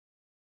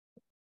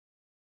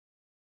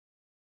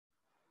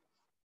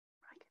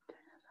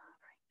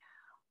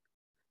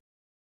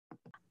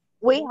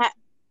We have,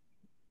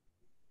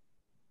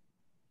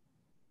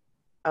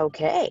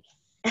 okay.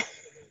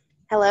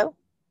 Hello?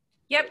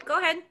 Yep, go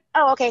ahead.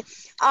 Oh, okay.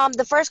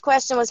 The first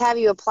question was, have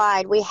you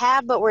applied? We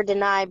have, but we're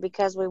denied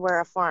because we were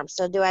a farm.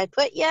 So do I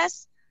put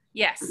yes?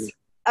 Yes.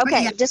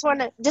 Okay, Yeah. just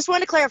want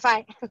to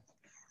clarify.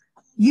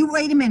 You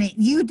wait a minute.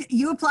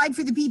 You applied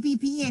for the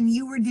PPP and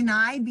you were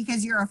denied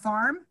because you're a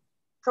farm?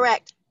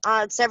 Correct.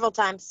 Several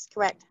times.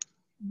 Correct.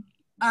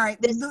 All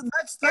right. This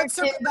Let's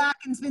circle back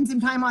and spend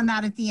some time on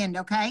that at the end,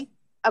 okay?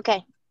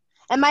 Okay.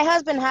 And my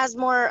husband has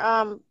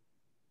more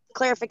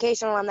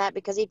clarification on that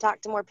because he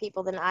talked to more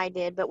people than I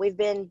did, but we've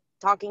been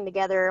talking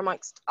together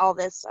amongst all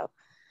this. So,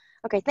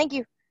 okay, thank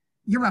you.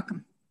 You're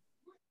welcome.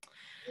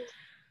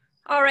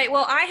 All right,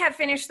 well, I have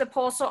finished the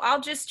poll, so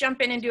I'll just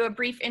jump in and do a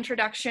brief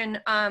introduction.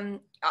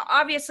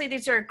 Obviously,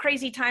 these are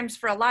crazy times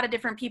for a lot of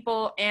different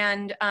people,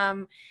 and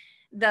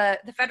the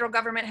federal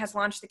government has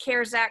launched the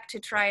CARES Act to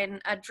try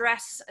and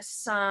address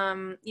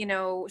some,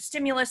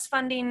 stimulus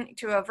funding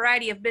to a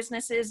variety of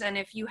businesses. And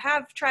if you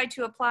have tried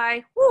to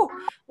apply, whoo,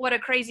 what a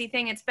crazy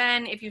thing it's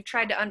been. If you've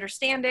tried to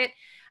understand it,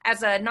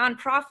 as a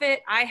nonprofit,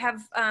 I have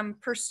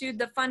pursued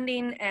the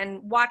funding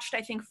and watched,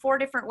 I think, 4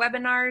 different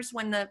webinars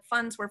when the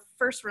funds were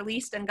first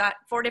released and got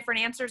 4 different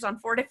answers on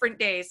 4 different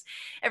days.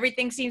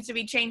 Everything seems to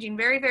be changing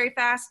very, very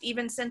fast.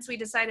 Even since we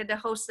decided to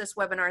host this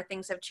webinar,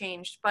 things have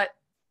changed. But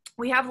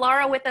we have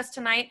Lara with us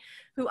tonight,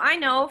 who I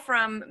know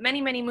from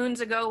many, many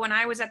moons ago when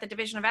I was at the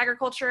Division of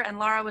Agriculture and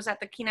Lara was at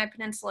the Kenai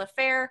Peninsula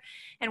Fair.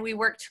 And we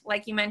worked,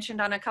 like you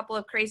mentioned, on a couple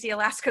of crazy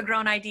Alaska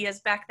grown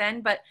ideas back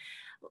then. But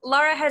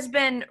Lara has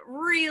been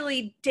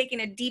really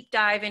taking a deep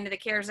dive into the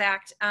CARES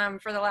Act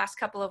for the last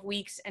couple of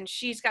weeks, and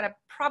she's got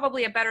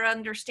probably a better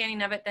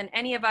understanding of it than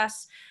any of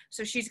us.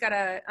 So she's got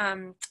a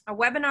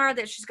webinar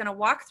that she's going to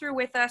walk through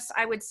with us.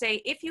 I would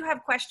say if you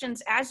have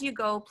questions as you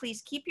go,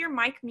 please keep your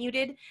mic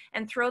muted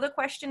and throw the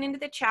question into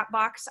the chat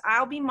box.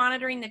 I'll be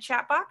monitoring the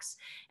chat box,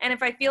 and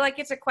if I feel like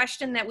it's a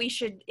question that we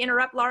should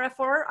interrupt Lara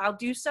for, I'll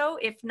do so.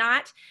 If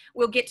not,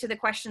 we'll get to the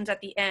questions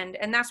at the end,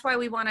 and that's why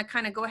we want to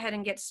kind of go ahead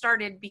and get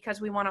started, because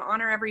we want to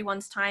honor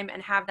everyone's time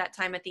and have that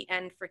time at the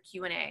end for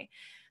Q&A.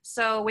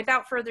 So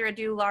without further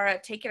ado, Lara,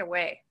 take it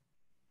away.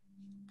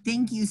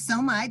 Thank you so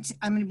much.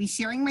 I'm going to be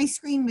sharing my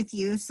screen with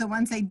you. So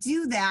once I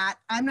do that,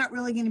 I'm not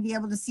really going to be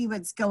able to see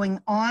what's going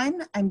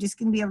on. I'm just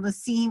going to be able to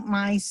see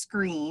my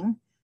screen.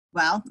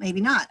 Well, maybe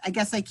not. I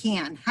guess I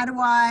can. How do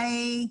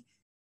I?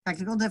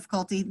 Technical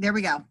difficulty. There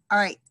we go. All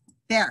right.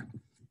 There.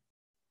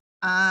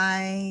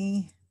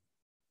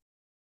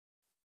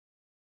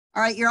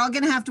 All right, you're all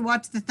going to have to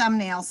watch the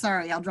thumbnail.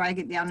 Sorry, I'll drag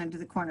it down into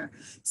the corner.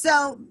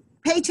 So,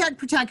 Paycheck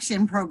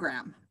Protection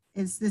Program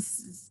is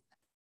this.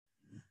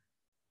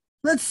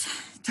 Let's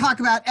talk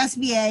about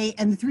SBA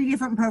and the 3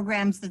 different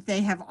programs that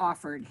they have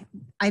offered.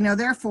 I know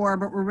there are 4,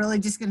 but we're really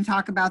just going to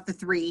talk about the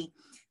 3,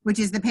 which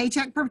is the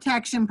Paycheck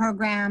Protection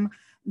Program,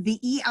 the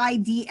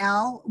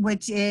EIDL,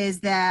 which is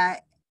the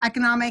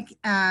Economic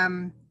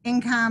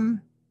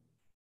Income.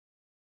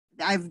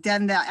 I've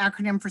done the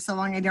acronym for so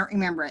long, I don't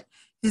remember it.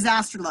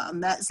 Disaster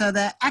loan. So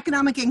the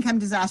Economic Income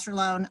Disaster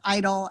Loan,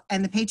 EIDL,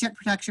 and the Paycheck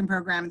Protection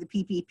Program, the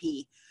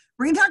PPP.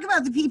 We're going to talk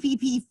about the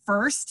PPP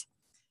first,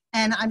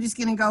 and I'm just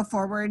going to go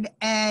forward.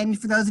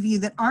 And for those of you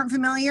that aren't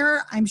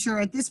familiar, I'm sure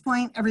at this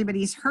point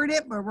everybody's heard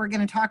it, but we're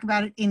going to talk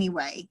about it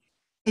anyway.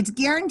 It's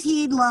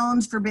guaranteed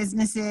loans for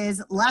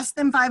businesses less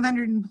than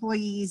 500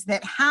 employees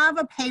that have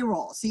a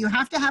payroll. So you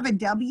have to have a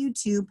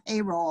W-2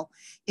 payroll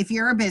if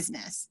you're a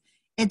business.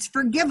 It's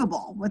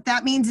forgivable. What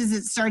that means is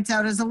it starts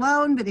out as a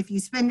loan, but if you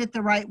spend it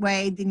the right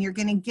way, then you're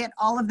going to get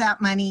all of that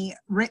money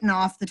written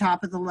off the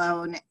top of the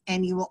loan,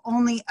 and you will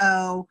only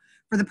owe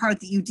for the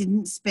part that you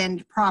didn't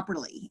spend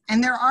properly.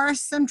 And there are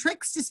some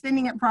tricks to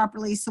spending it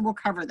properly, so we'll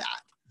cover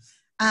that.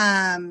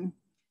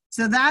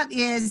 So that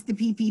is the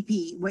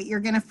PPP. What you're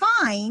going to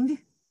find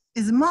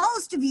is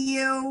most of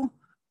you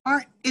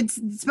aren't, it's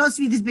supposed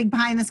to be this big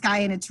pie in the sky,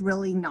 and it's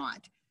really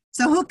not.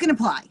 So who can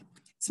apply?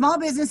 Small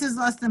businesses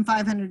less than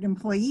 500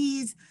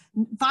 employees,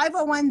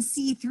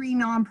 501c3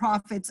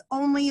 nonprofits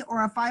only,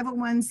 or a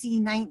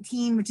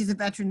 501c19, which is a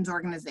veterans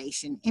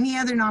organization. Any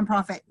other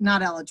nonprofit,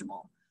 not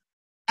eligible.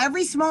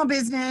 Every small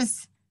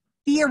business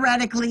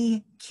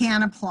theoretically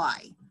can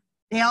apply.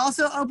 They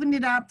also opened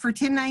it up for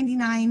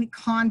 1099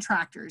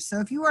 contractors. So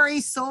if you are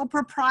a sole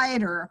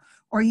proprietor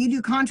or you do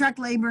contract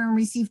labor and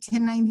receive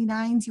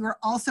 1099s, you are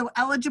also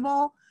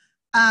eligible.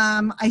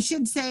 I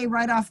should say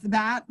right off the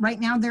bat, right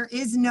now there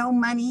is no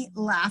money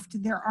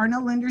left. There are no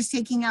lenders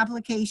taking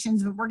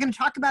applications, but we're going to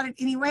talk about it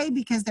anyway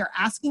because they're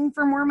asking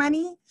for more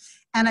money,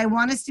 and I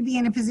want us to be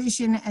in a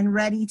position and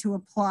ready to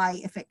apply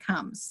if it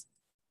comes.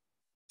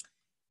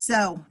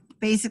 So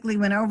basically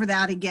went over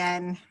that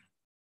again.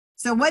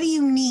 So what do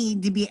you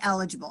need to be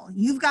eligible?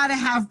 You've got to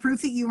have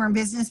proof that you were in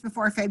business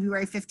before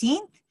February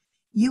 15th.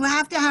 You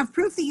have to have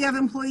proof that you have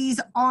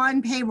employees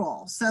on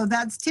payroll. So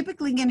that's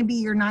typically going to be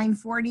your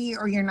 940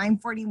 or your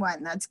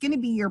 941. That's going to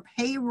be your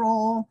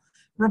payroll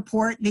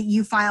report that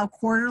you file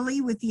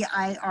quarterly with the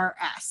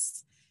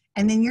IRS.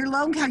 And then your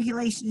loan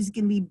calculation is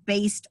going to be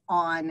based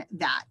on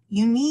that.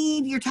 You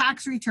need your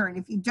tax return.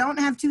 If you don't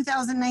have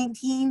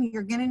 2019,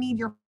 you're going to need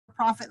your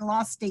profit and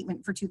loss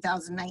statement for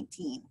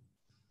 2019.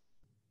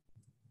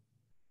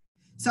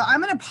 So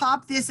I'm going to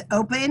pop this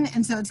open,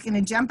 and so it's going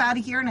to jump out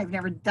of here, and I've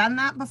never done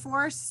that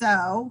before.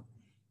 So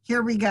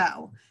here we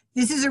go.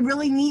 This is a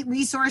really neat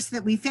resource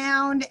that we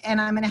found, and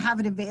I'm going to have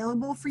it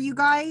available for you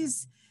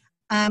guys.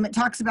 It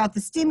talks about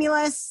the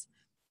stimulus,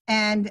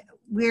 and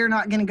we're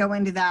not going to go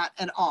into that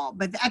at all.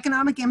 But the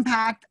economic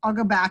impact, I'll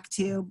go back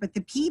to. But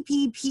the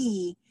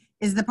PPP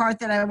is the part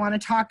that I want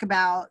to talk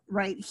about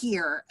right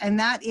here, and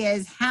that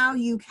is how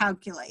you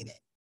calculate it.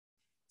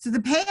 So the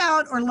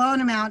payout or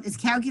loan amount is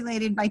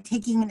calculated by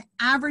taking an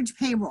average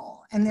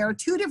payroll, and there are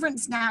two different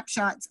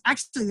snapshots.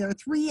 Actually, there are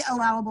three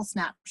allowable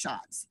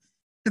snapshots.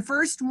 The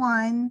first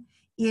one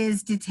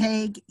is to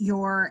take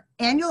your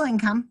annual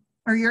income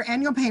or your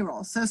annual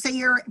payroll. So say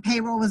your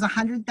payroll was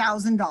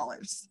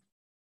 $100,000.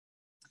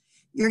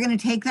 You're going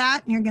to take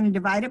that and you're going to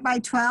divide it by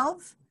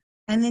 12,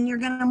 and then you're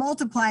going to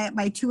multiply it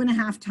by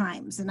 2.5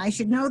 times. And I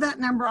should know that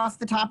number off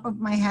the top of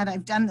my head.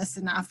 I've done this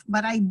enough,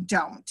 but I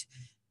don't.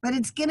 But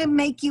it's going to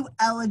make you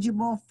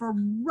eligible for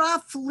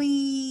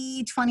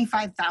roughly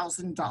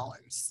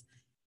 $25,000.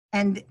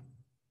 And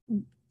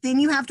then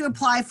you have to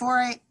apply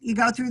for it. You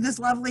go through this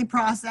lovely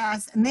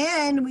process. And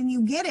then when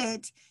you get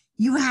it,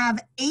 you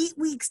have 8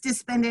 weeks to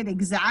spend it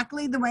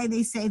exactly the way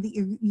they say that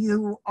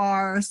you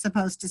are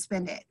supposed to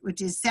spend it,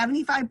 which is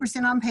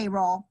 75% on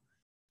payroll,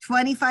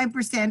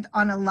 25%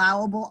 on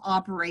allowable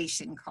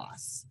operation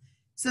costs.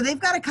 So they've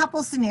got a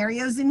couple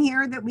scenarios in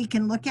here that we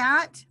can look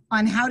at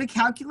on how to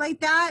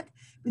calculate that.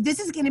 But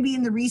this is going to be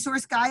in the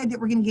resource guide that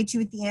we're going to get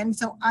you at the end.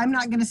 So I'm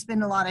not going to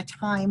spend a lot of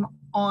time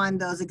on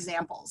those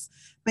examples,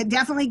 but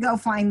definitely go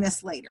find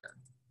this later.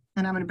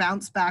 And I'm going to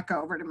bounce back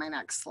over to my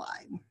next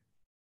slide.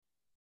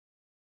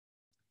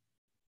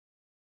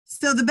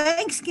 So the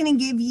bank's going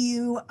to give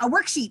you a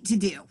worksheet to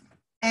do.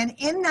 And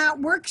in that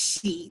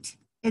worksheet,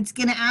 it's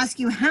going to ask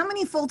you how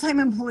many full-time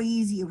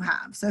employees you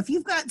have. So if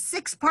you've got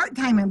 6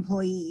 part-time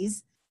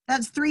employees,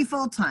 that's 3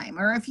 full-time.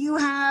 Or if you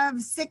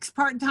have 6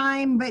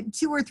 part-time, but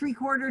 2 or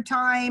 3/4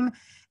 time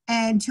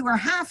and 2 are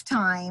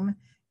half-time,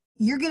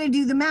 you're going to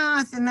do the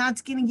math, and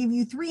that's going to give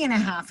you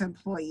 3.5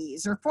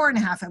 employees or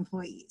 4.5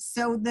 employees.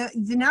 So the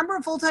number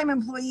of full-time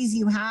employees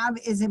you have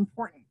is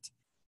important.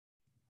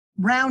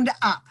 Round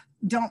up,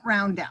 don't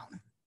round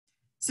down.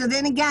 So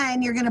then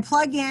again, you're going to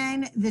plug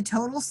in the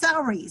total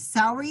salaries.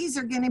 Salaries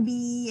are going to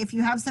be, if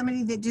you have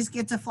somebody that just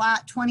gets a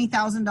flat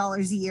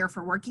 $20,000 a year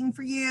for working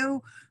for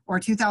you, or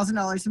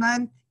 $2,000 a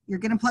month, you're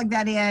going to plug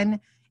that in.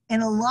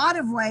 In a lot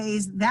of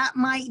ways, that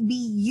might be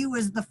you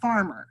as the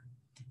farmer.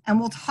 And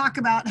we'll talk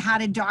about how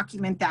to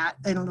document that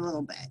in a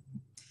little bit.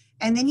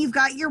 And then you've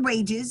got your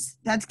wages.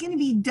 That's going to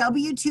be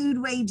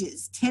W-2'd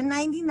wages.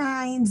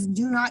 1099s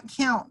do not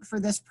count for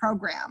this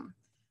program.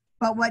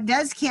 But what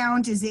does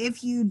count is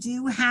if you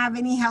do have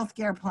any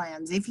healthcare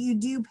plans, if you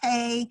do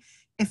pay,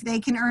 if they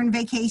can earn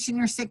vacation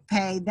or sick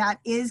pay, that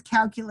is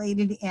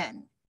calculated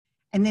in.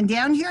 And then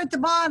down here at the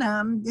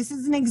bottom, this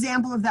is an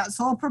example of that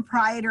sole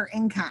proprietor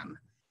income.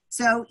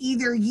 So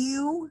either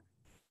you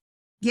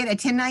get a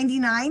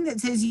 1099 that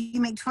says you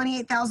make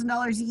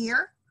 $28,000 a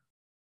year,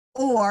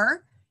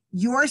 or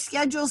your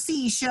Schedule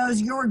C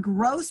shows your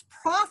gross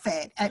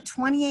profit at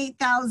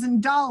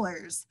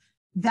 $28,000.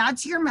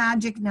 That's your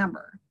magic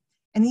number.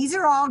 And these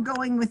are all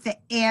going with the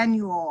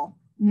annual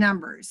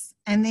numbers.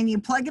 And then you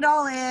plug it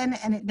all in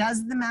and it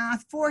does the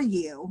math for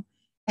you.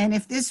 And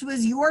if this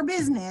was your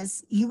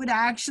business, you would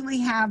actually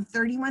have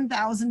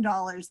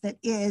 $31,000 that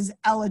is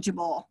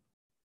eligible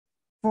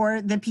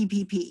for the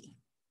PPP.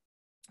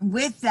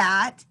 With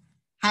that,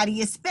 how do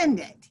you spend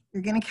it?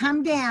 You're going to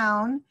come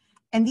down,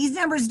 and these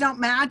numbers don't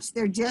match.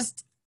 They're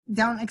just,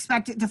 don't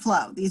expect it to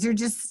flow. These are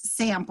just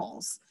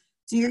samples.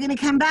 So you're going to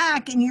come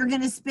back and you're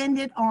going to spend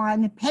it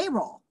on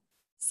payroll.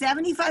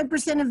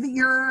 75% of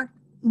your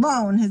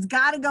loan has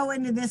got to go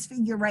into this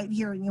figure right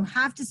here, and you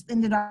have to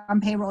spend it on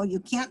payroll.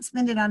 You can't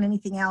spend it on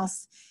anything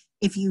else.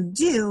 If you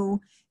do,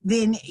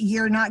 then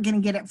you're not going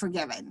to get it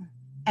forgiven.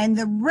 And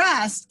the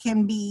rest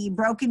can be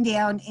broken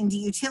down into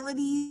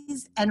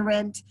utilities and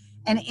rent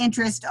and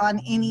interest on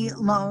any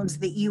loans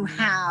that you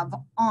have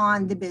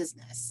on the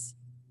business.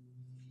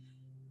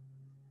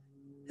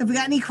 Have we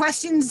got any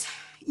questions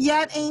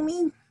yet,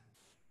 Amy?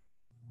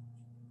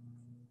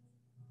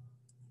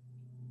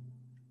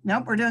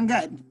 Nope, we're doing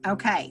good.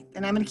 Okay,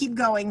 then I'm going to keep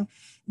going.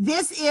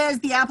 This is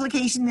the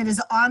application that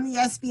is on the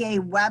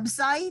SBA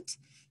website.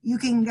 You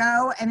can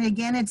go, and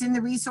again, it's in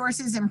the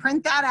resources, and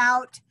print that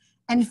out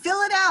and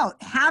fill it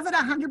out. Have it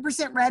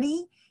 100%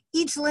 ready.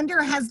 Each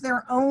lender has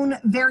their own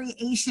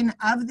variation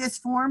of this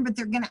form, but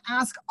they're going to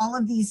ask all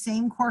of these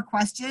same core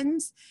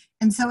questions.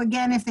 And so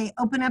again, if they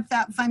open up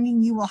that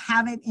funding, you will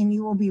have it and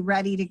you will be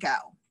ready to go.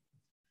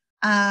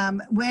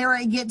 Where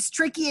it gets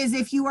tricky is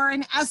if you are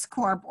an S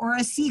Corp or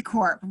a C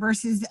Corp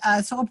versus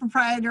a sole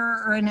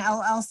proprietor or an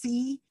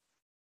LLC.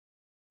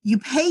 You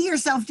pay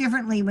yourself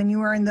differently when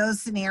you are in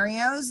those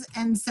scenarios.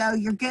 And so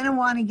you're going to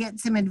want to get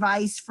some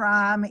advice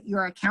from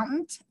your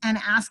accountant and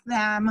ask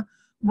them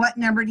what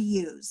number to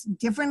use.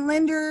 Different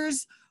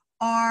lenders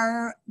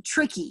are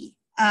tricky.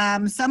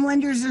 Some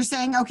lenders are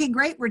saying, okay,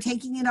 great, we're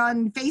taking it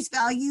on face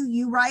value.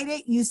 You write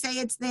it, you say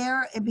it's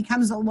there, it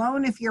becomes a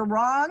loan if you're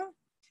wrong.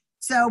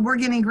 So we're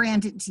going to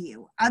grant it to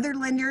you. Other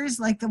lenders,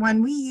 like the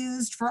one we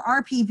used for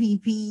our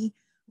PPP,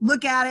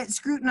 look at it,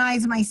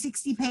 scrutinize my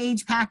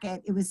 60-page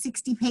packet. It was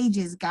 60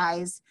 pages,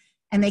 guys,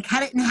 and they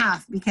cut it in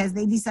half because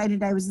they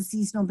decided I was a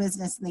seasonal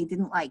business and they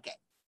didn't like it.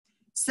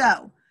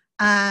 So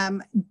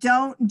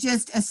don't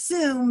just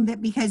assume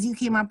that because you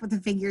came up with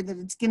a figure that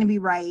it's going to be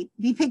right.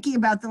 Be picky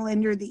about the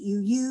lender that you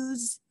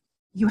use.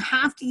 You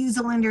have to use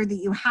a lender that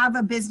you have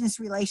a business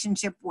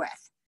relationship with.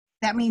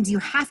 That means you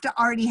have to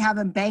already have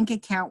a bank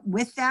account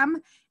with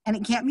them, and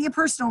it can't be a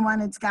personal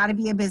one. It's got to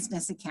be a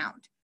business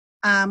account.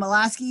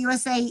 Alaska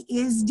USA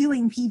is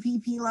doing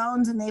PPP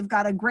loans, and they've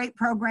got a great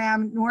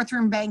program,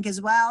 Northern Bank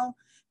as well,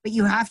 but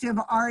you have to have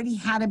already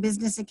had a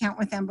business account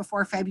with them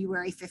before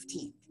February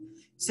 15th.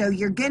 So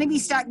you're going to be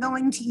stuck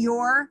going to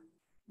your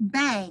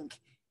bank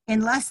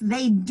unless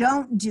they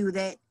don't do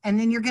that, and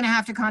then you're going to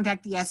have to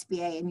contact the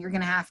SBA, and you're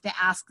going to have to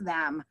ask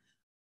them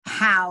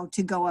how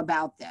to go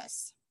about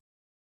this.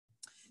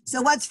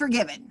 So what's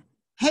forgiven?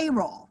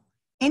 Payroll.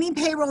 Any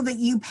payroll that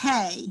you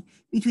pay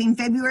between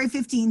February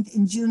 15th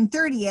and June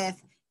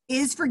 30th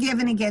is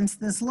forgiven against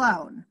this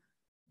loan.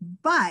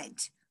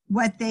 But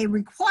what they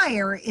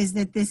require is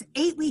that this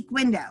 8-week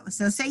window,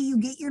 so say you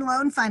get your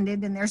loan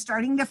funded and they're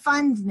starting to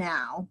fund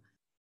now,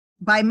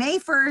 by May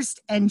 1st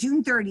and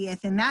June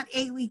 30th, in that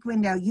 8-week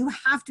window, you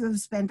have to have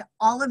spent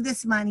all of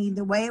this money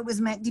the way it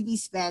was meant to be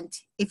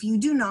spent. If you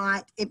do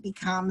not, it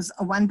becomes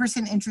a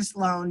 1% interest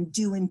loan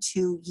due in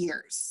 2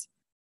 years.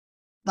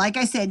 Like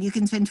I said, you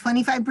can spend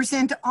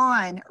 25%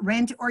 on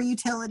rent or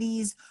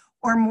utilities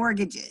or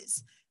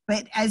mortgages.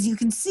 But as you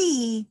can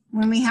see,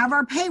 when we have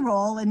our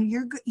payroll, and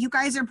you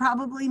guys are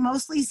probably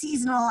mostly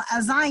seasonal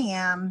as I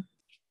am,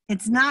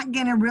 it's not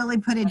going to really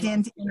put a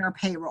dent in our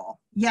payroll.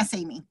 Yes,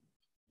 Amy?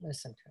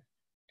 Listen to it.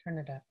 Turn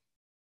it up.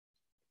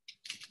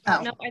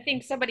 Oh. No, I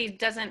think somebody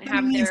doesn't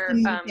have their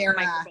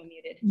microphone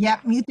muted.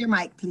 Yep, mute their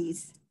mic,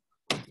 please.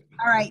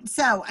 All right,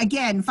 so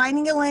again,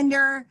 finding a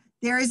lender.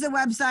 There is a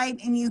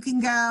website and you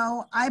can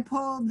go. I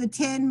pulled the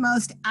 10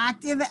 most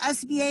active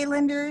SBA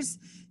lenders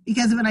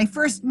because when I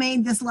first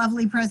made this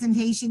lovely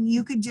presentation,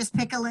 you could just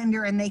pick a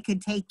lender and they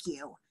could take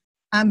you.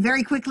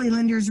 Very quickly,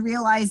 lenders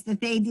realized that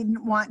they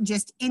didn't want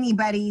just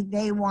anybody.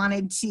 They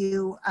wanted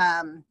to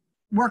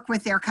work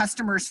with their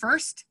customers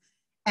first.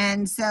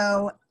 And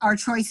so our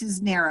choices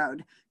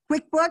narrowed.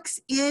 QuickBooks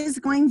is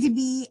going to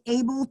be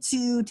able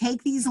to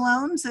take these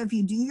loans. So if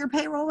you do your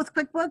payroll with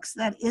QuickBooks,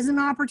 that is an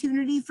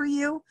opportunity for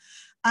you.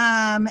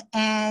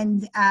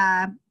 And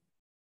a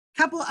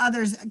couple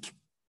others,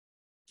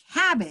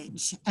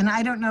 Cabbage, and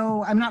I don't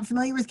know, I'm not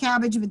familiar with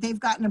Cabbage, but they've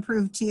gotten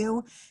approved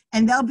too.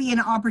 And there'll be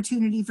an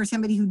opportunity for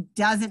somebody who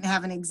doesn't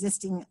have an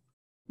existing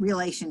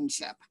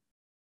relationship.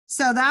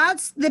 So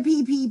that's the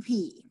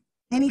PPP.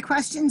 Any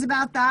questions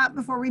about that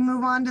before we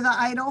move on to the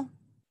EIDL?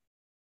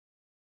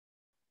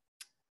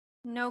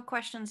 No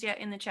questions yet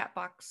in the chat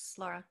box,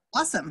 Laura.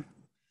 Awesome.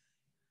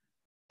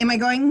 Am I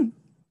going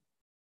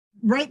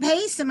right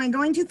pace? Am I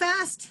going too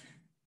fast?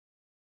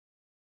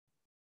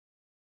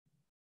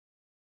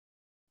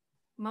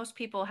 Most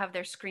people have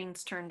their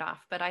screens turned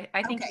off, but I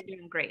think you're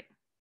doing great.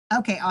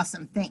 Okay,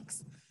 awesome.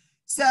 Thanks.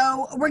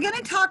 So we're going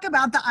to talk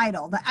about the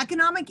EIDL, the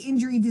Economic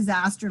Injury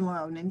Disaster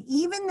Loan. And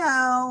even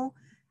though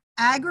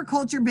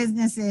agriculture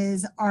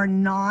businesses are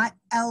not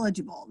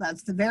eligible,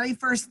 that's the very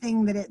first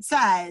thing that it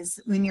says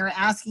when you're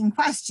asking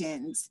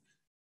questions,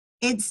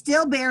 it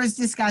still bears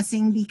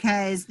discussing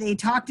because they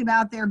talked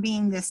about there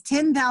being this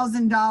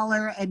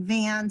 $10,000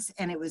 advance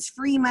and it was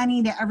free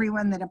money to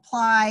everyone that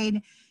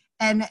applied.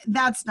 And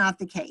that's not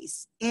the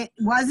case. It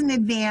was an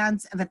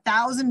advance of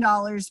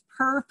 $1,000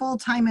 per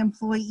full-time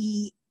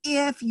employee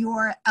if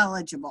you're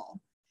eligible.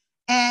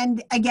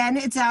 And again,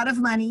 it's out of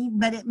money,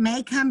 but it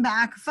may come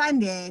back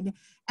funded.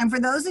 And for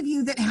those of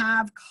you that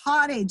have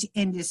cottage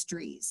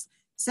industries,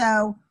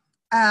 so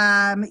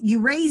you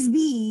raise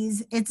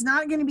bees, it's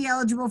not going to be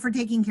eligible for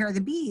taking care of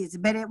the bees,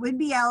 but it would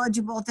be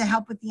eligible to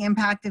help with the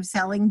impact of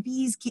selling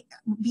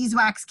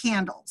beeswax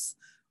candles.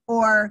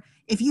 Or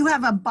if you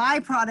have a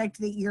byproduct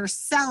that you're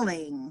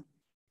selling,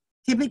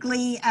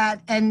 typically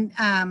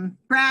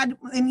Brad,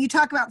 when you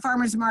talk about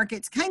farmers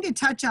markets, kind of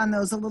touch on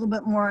those a little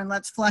bit more and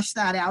let's flush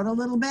that out a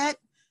little bit.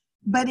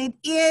 But it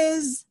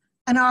is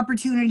an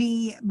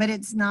opportunity, but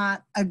it's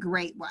not a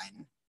great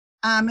one.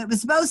 It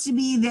was supposed to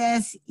be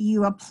this,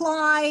 you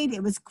applied,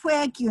 it was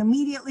quick, you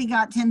immediately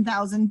got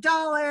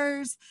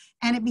 $10,000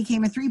 and it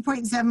became a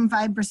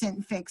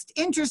 3.75% fixed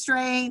interest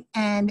rate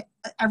and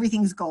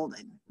everything's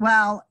golden.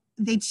 Well,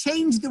 they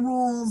changed the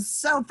rules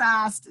so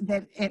fast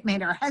that it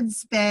made our heads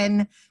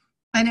spin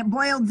and it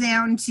boiled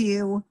down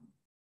to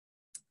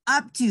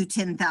up to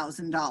 $10,000,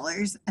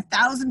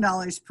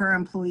 $1,000 per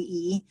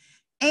employee.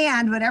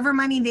 And whatever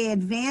money they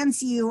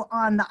advance you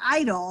on the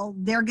EIDL,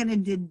 they're going to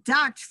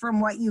deduct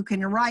from what you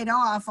can write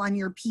off on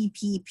your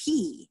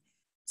PPP.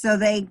 So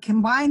they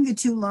combined the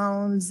two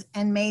loans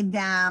and made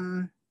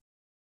them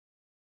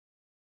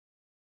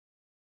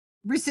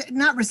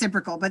not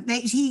reciprocal, but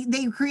they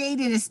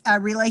created a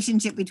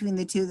relationship between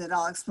the two that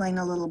I'll explain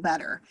a little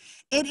better.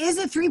 It is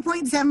a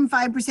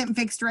 3.75%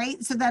 fixed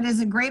rate, so that is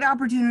a great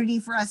opportunity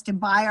for us to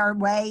buy our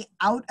way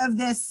out of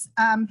this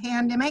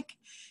pandemic,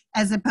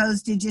 as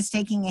opposed to just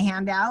taking a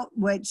handout,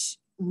 which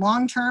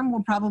long-term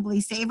will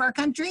probably save our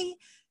country,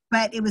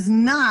 but it was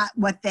not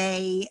what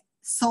they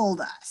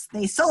sold us.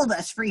 They sold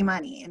us free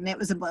money, and it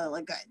was a bill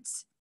of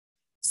goods.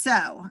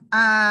 So,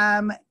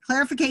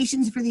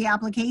 clarifications for the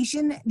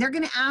application. They're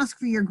going to ask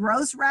for your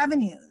gross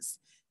revenues.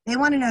 They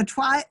want to know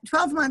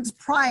 12 months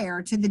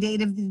prior to the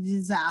date of the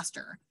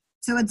disaster.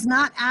 So it's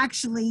not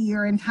actually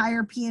your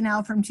entire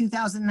P&L from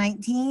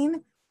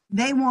 2019.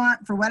 They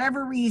want, for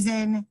whatever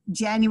reason,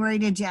 January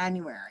to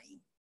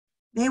January.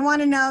 They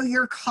want to know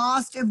your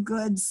cost of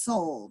goods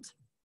sold.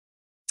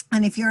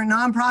 And if you're a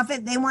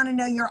nonprofit, they want to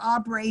know your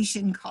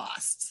operation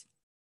costs.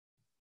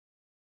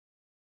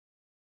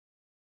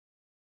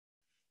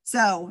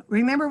 So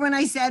remember when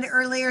I said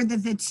earlier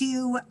that the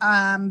two,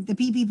 the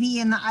PPP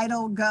and the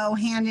EIDL go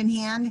hand in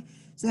hand?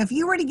 So if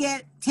you were to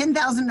get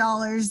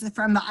 $10,000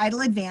 from the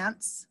EIDL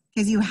advance,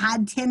 because you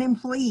had 10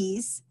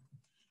 employees,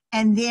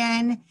 and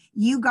then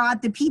you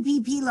got the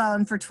PPP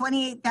loan for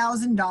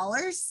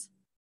 $28,000,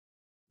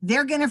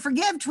 they're going to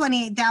forgive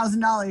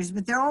 $28,000,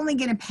 but they're only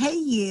going to pay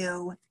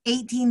you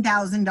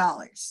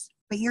 $18,000.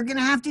 But you're going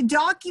to have to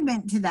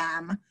document to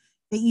them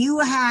that you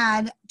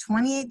had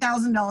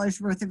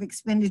 $28,000 worth of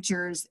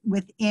expenditures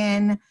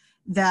within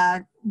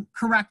the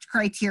correct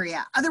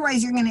criteria.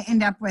 Otherwise, you're going to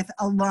end up with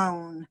a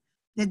loan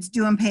that's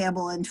due and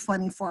payable in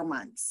 24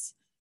 months.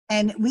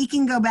 And we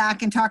can go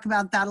back and talk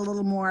about that a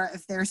little more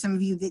if there are some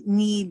of you that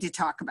need to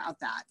talk about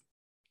that.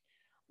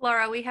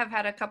 Laura, we have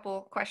had a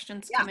couple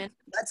questions come in.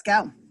 Let's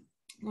go.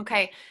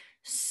 Okay,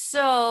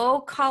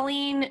 so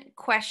Colleen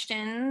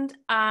questioned,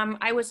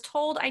 I was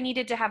told I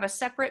needed to have a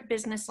separate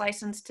business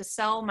license to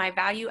sell my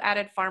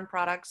value-added farm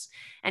products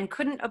and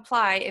couldn't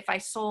apply if I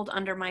sold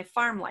under my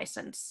farm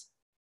license.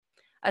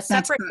 A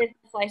separate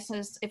business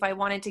license if I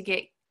wanted to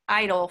get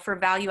EIDL for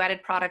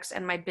value-added products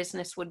and my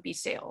business would be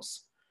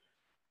sales.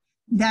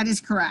 That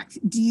is correct.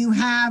 Do you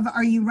have,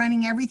 are you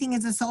running everything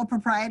as a sole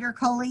proprietor,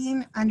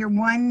 Colleen, under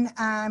one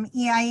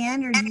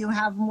EIN, or do you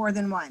have more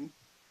than one?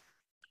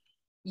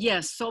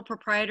 Yes, sole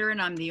proprietor,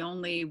 and I'm the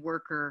only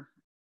worker.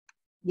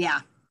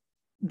 Yeah,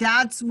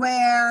 that's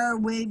where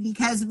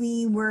because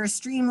we were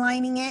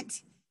streamlining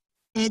it,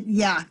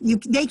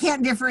 they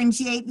can't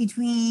differentiate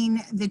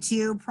between the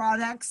two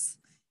products.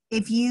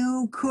 If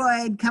you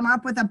could come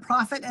up with a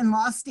profit and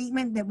loss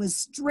statement that was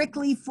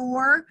strictly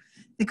for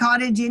the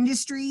cottage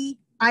industry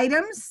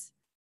items,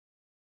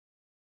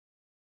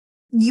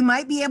 you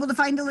might be able to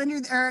find a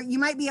lender, or you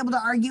might be able to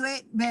argue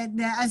it, but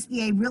the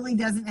SBA really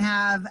doesn't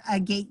have a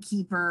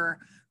gatekeeper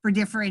for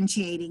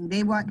differentiating.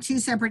 They want two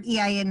separate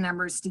EIN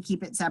numbers to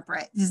keep it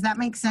separate. Does that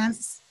make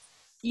sense?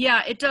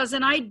 Yeah, it does.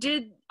 And I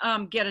did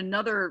get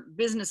another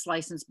business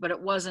license, but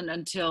it wasn't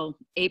until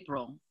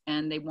April,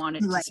 and they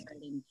wanted to start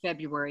in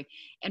February.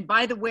 And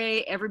by the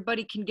way,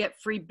 everybody can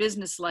get free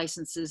business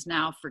licenses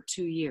now for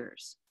 2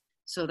 years.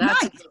 So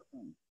that's a good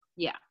thing.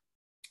 Yeah.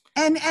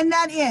 And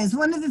that is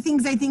one of the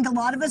things I think a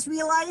lot of us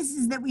realize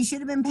is that we should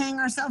have been paying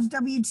ourselves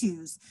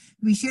W-2s.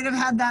 We should have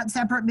had that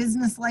separate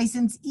business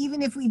license.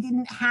 Even if we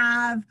didn't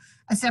have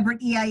a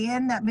separate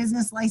EIN, that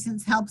business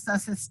license helps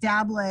us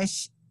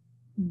establish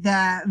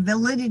the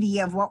validity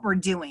of what we're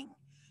doing.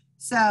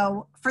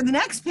 So for the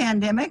next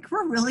pandemic,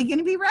 we're really going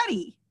to be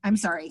ready. I'm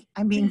sorry,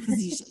 I'm being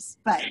facetious,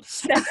 but.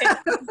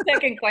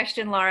 Second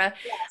question, Laura.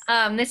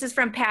 Yes. This is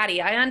from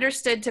Patty. I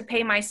understood to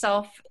pay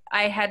myself,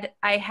 I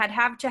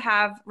had to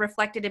have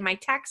reflected in my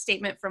tax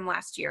statement from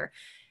last year.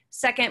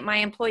 Second, my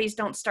employees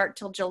don't start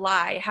till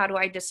July. How do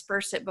I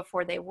disperse it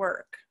before they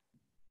work?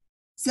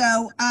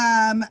 So,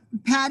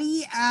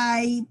 Patty,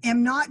 I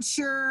am not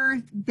sure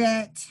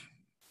that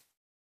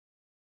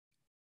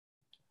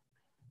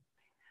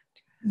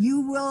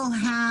you will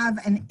have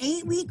an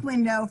 8-week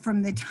window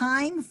from the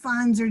time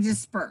funds are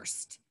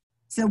dispersed.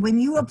 So when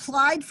you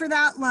applied for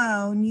that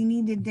loan, you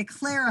needed to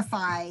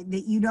clarify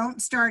that you don't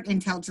start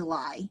until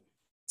July.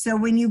 So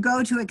when you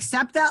go to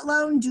accept that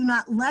loan, do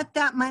not let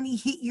that money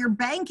hit your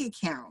bank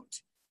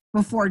account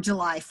before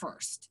July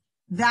 1st.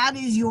 That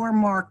is your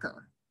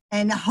marker.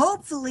 And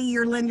hopefully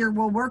your lender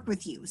will work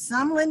with you.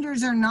 Some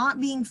lenders are not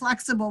being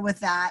flexible with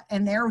that,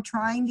 and they're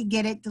trying to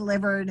get it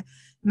delivered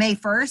May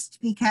 1st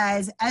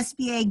because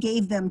SBA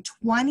gave them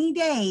 20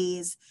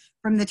 days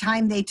from the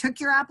time they took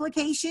your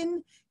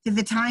application to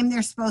the time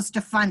they're supposed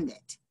to fund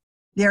it.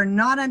 They're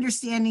not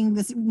understanding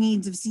the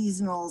needs of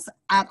seasonals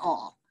at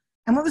all.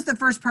 And what was the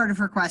first part of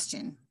her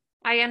question?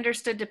 I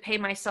understood to pay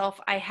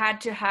myself, I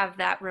had to have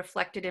that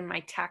reflected in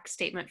my tax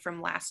statement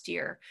from last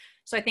year.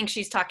 So I think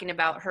she's talking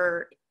about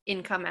her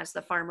income as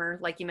the farmer,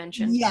 like you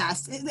mentioned.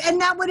 Yes,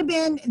 and that would have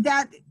been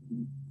that.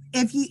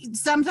 if you,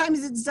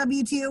 sometimes it's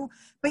W-2,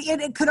 but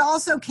it could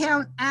also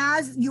count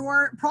as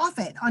your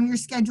profit on your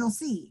Schedule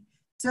C.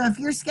 So if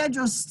your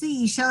Schedule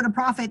C showed a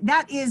profit,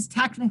 that is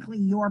technically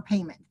your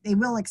payment. They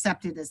will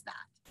accept it as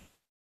that.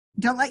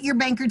 Don't let your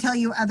banker tell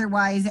you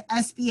otherwise.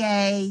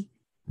 SBA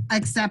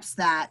accepts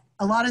that.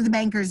 A lot of the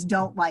bankers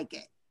don't like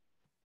it.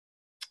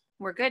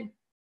 We're good.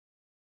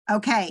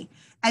 Okay.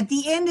 At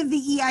the end of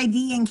the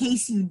EID, in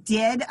case you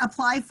did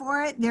apply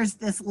for it, there's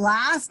this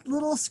last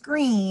little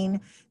screen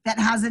that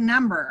has a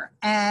number,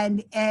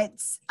 and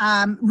it's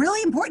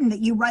really important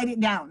that you write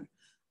it down.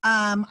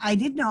 I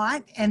did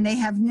not, and they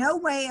have no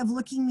way of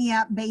looking me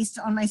up based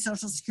on my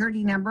Social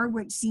Security number,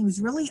 which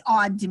seems really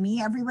odd to me.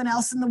 Everyone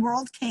else in the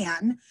world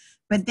can,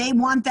 but they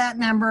want that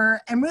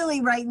number. And really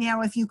right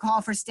now, if you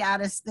call for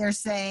status, they're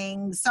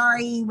saying,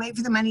 sorry, wait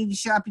for the money to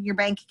show up in your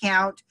bank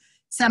account.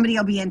 Somebody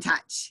will be in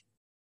touch.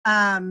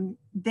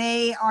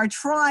 They are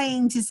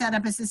trying to set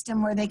up a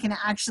system where they can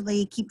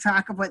actually keep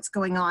track of what's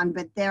going on,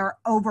 but they're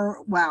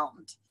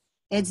overwhelmed.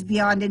 It's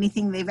beyond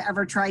anything they've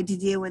ever tried to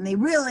do. And they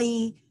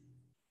really,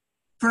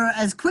 for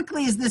as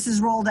quickly as this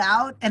is rolled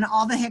out and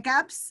all the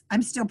hiccups,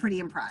 I'm still pretty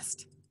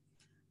impressed.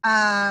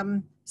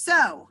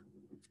 So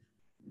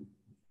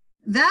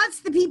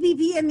that's the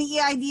PPP and the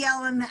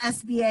EIDL and the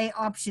SBA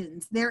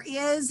options. There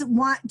is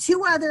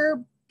two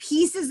other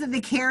pieces of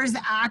the CARES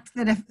Act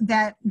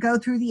that go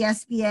through the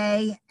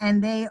SBA,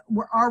 and they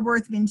are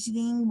worth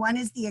mentioning. One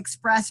is the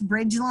Express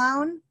Bridge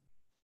Loan.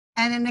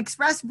 And an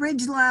Express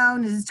Bridge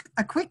Loan is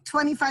a quick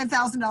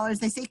 $25,000.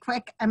 They say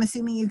quick. I'm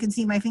assuming you can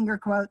see my finger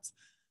quotes.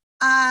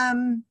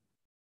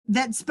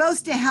 That's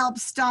supposed to help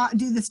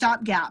do the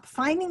stopgap.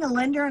 Finding a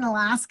lender in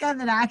Alaska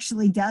that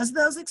actually does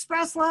those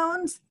express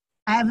loans,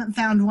 I haven't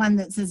found one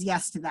that says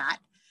yes to that.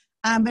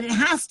 But it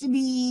has to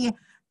be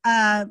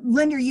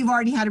lender you've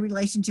already had a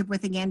relationship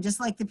with, again,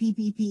 just like the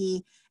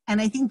PPP. And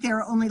I think there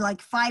are only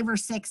like 5 or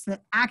 6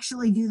 that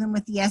actually do them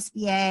with the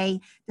SBA.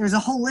 There's a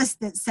whole list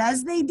that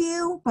says they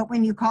do, but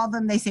when you call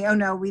them, they say, oh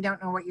no, we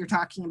don't know what you're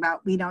talking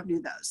about. We don't do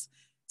those.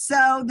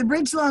 So the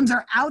bridge loans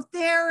are out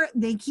there.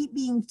 They keep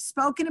being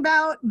spoken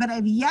about, but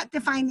I've yet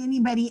to find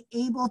anybody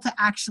able to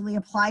actually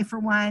apply for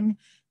one.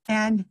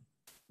 And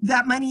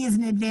that money is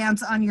in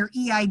advance on your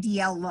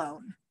EIDL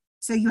loan.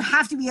 So you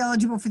have to be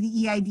eligible for the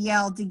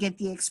EIDL to get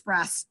the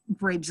Express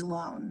Bridge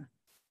Loan.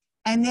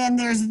 And then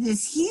there's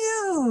this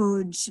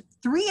huge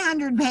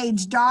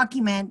 300-page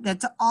document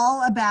that's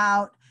all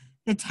about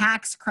the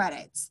tax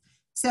credits.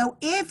 So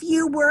if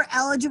you were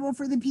eligible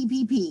for the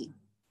PPP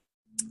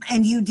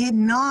and you did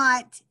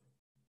not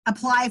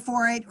apply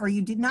for it or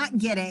you did not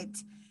get it,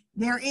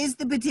 there is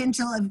the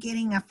potential of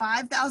getting a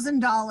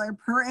 $5,000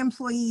 per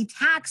employee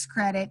tax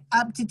credit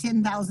up to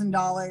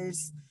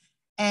 $10,000.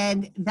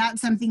 And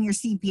that's something your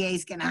CPA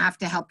is going to have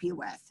to help you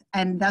with.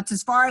 And that's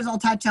as far as I'll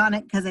touch on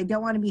it because I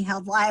don't want to be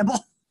held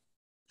liable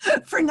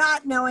for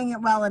not knowing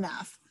it well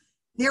enough.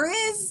 There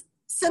is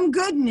some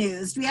good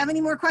news. Do we have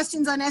any more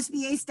questions on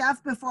SBA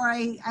stuff before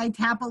I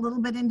tap a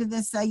little bit into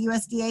this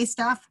USDA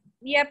stuff?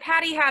 Yeah,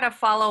 Patty had a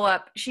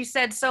follow-up. She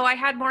said, so I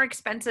had more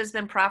expenses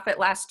than profit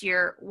last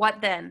year. What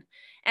then?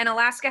 And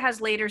Alaska has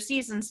later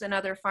seasons than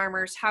other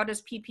farmers. How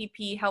does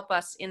PPP help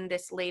us in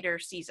this later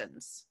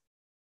seasons?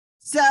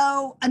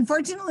 So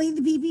unfortunately,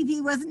 the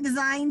PPP wasn't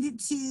designed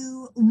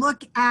to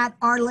look at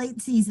our late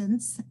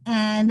seasons.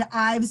 And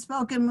I've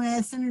spoken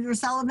with Senator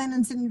Sullivan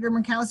and Senator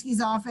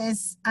Murkowski's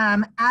office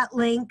at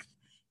length.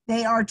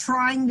 They are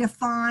trying to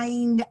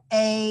find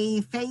a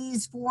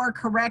phase 4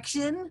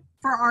 correction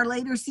for our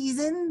later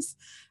seasons.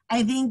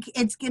 I think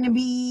it's going to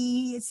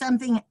be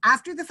something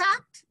after the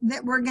fact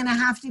that we're going to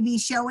have to be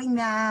showing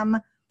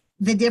them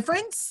the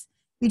difference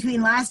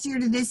between last year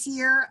to this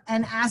year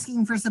and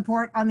asking for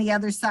support on the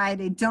other side.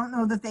 I don't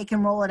know that they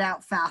can roll it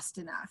out fast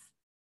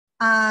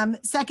enough.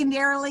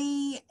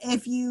 Secondarily,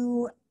 if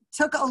you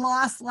took a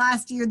loss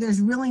last year, there's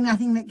really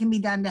nothing that can be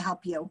done to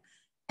help you.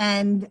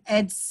 And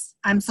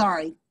I'm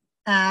sorry,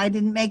 I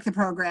didn't make the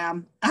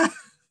program.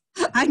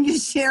 I'm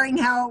just sharing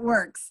how it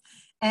works.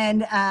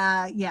 And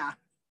yeah,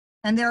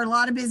 and there are a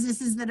lot of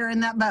businesses that are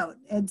in that boat.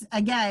 It's,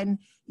 again,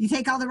 you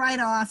take all the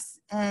write-offs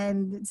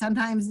and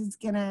sometimes it's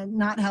gonna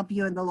not help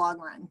you in the long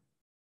run.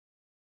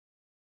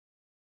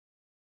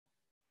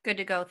 Good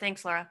to go.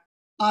 Thanks, Laura.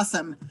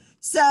 Awesome.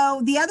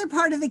 So the other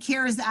part of the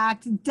CARES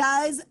Act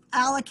does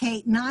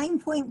allocate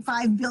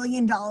 $9.5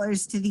 billion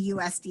to the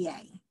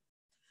USDA.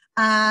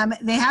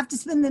 They have to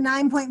spend the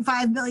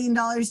 $9.5 billion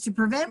to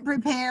prevent,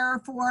 prepare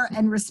for,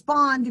 and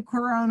respond to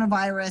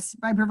coronavirus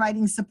by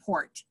providing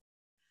support.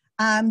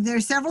 There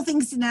are several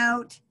things to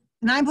note.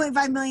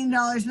 $9.5 million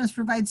must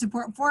provide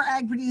support for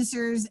ag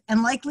producers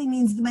and likely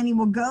means the money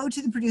will go to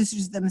the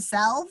producers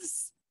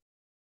themselves.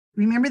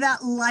 Remember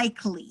that,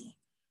 likely.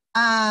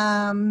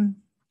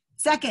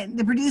 Second,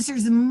 the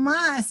producers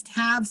must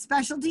have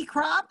specialty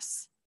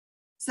crops.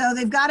 So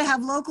they've got to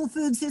have local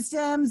food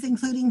systems,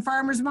 including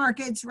farmers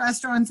markets,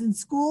 restaurants, and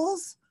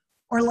schools,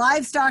 or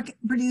livestock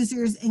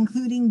producers,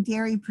 including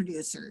dairy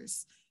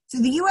producers. So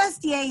the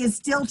USDA is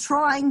still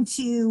trying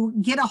to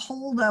get a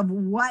hold of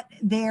what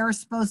they're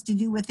supposed to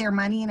do with their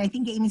money. And I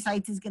think Amy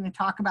Seitz is going to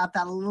talk about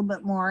that a little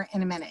bit more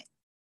in a minute.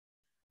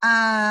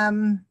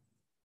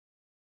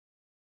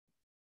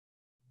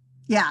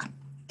 Yeah,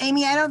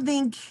 Amy, I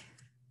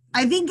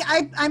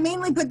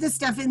mainly put this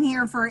stuff in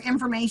here for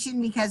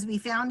information because we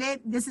found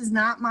it. This is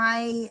not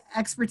my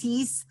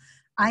expertise.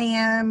 I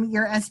am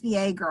your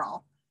SBA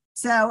girl.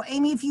 So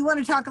Amy, if you want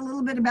to talk a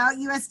little bit about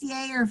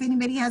USDA, or if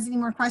anybody has any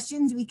more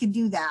questions, we could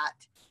do that.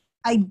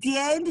 I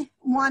did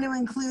want to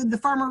include the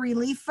Farmer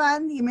Relief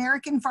Fund. The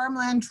American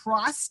Farmland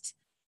Trust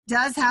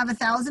does have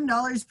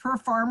 $1,000 per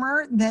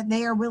farmer that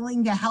they are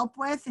willing to help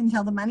with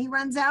until the money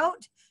runs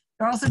out.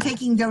 They're also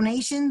taking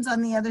donations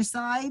on the other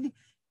side,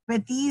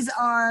 but these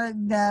are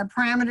the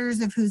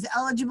parameters of who's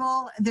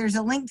eligible. There's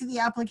a link to the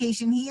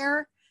application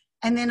here.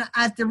 And then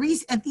at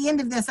the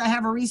end of this, I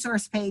have a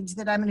resource page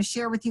that I'm going to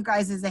share with you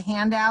guys as a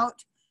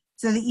handout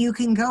so that you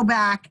can go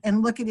back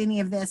and look at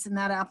any of this, and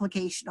that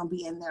application will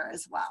be in there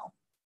as well.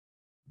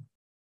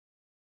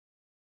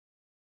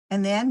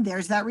 And then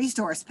there's that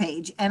resource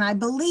page. And I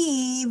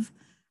believe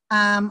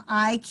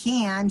I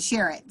can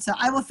share it. So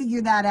I will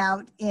figure that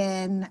out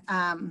in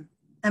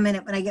a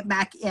minute when I get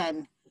back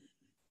in.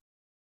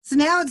 So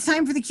now it's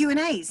time for the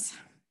Q&As.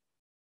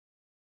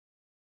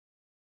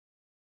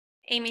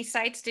 Amy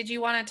Seitz, did you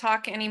want to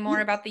talk any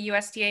more about the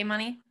USDA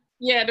money?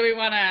 Yeah, do we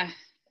want to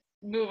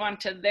move on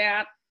to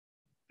that?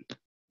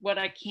 What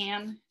I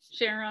can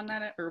share on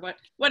that, or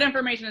what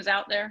information is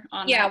out there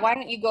on Yeah, that? why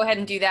don't you go ahead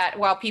and do that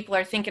while people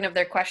are thinking of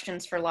their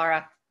questions for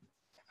Lara?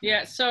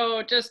 Yeah,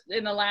 so just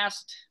in the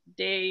last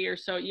day or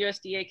so,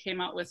 USDA came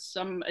out with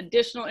some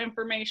additional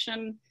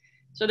information.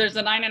 So there's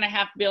the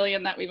 $9.5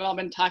 billion that we've all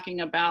been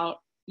talking about.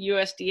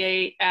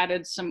 USDA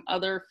added some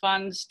other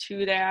funds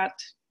to that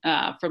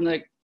from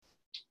the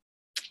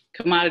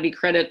commodity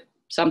credit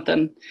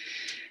something.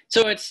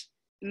 So it's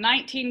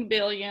 $19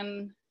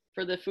 billion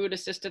for the food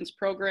assistance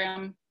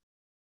program.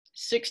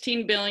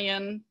 $16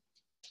 billion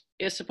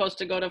is supposed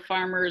to go to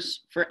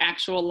farmers for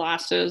actual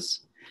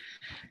losses.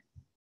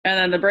 And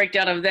then the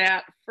breakdown of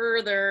that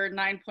further,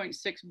 $9.6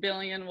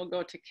 billion will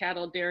go to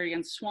cattle, dairy,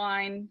 and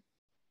swine.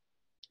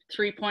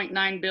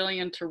 $3.9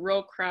 billion to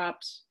row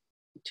crops,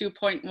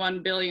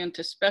 $2.1 billion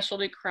to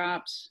specialty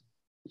crops,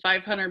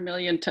 $500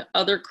 million to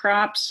other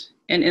crops.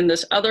 And in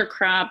this other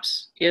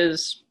crops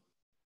is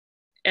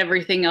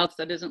everything else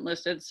that isn't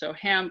listed. So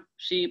hemp,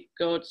 sheep,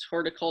 goats,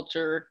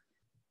 horticulture,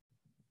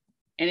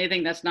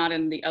 anything that's not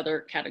in the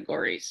other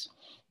categories.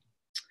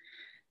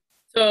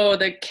 So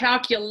the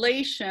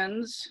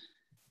calculations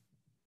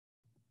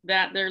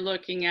that they're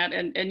looking at,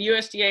 and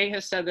USDA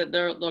has said that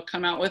they'll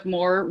come out with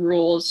more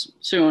rules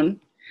soon,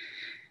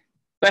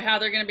 but how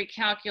they're going to be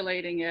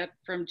calculating it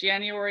from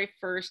January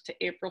 1st to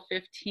April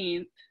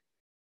 15th,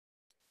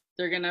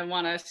 they're going to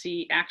want to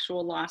see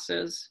actual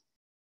losses,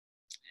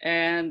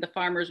 and the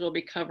farmers will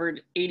be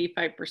covered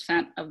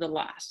 85% of the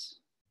loss.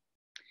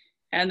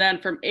 And then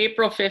from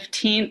April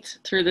 15th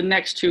through the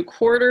next 2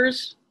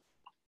 quarters,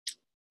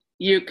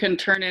 you can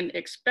turn in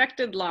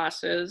expected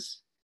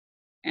losses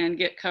and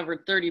get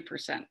covered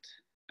 30%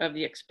 of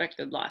the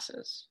expected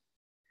losses.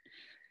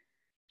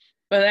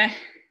 But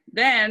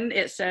then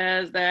it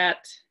says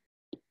that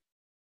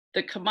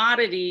the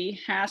commodity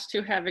has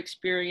to have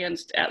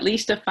experienced at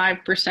least a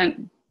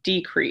 5%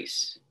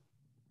 decrease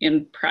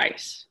in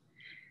price.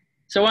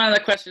 So one of the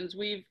questions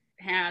we've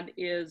had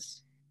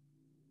is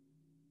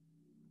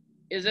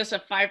this a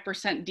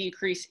 5%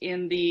 decrease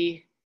in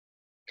the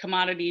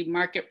commodity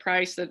market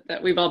price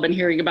that we've all been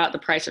hearing about? The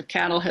price of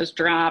cattle has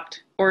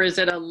dropped, or is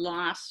it a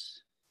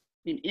loss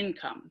in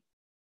income?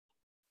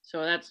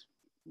 So that's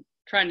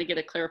trying to get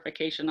a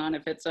clarification on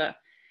if it's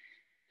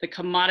the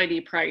commodity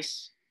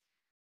price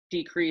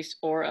decrease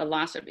or a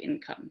loss of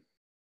income.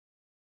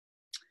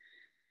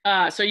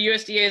 So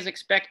USDA is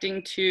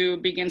expecting to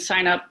begin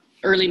sign up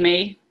early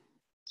May.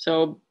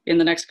 So in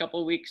the next couple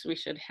of weeks, we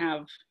should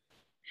have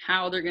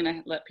how they're going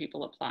to let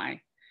people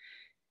apply.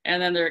 And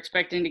then they're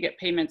expecting to get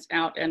payments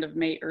out end of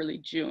May, early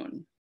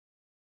June.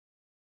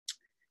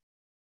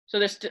 So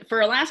there's,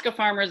 for Alaska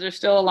farmers, there's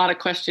still a lot of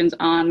questions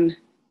on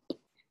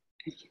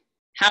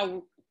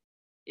how,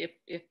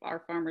 if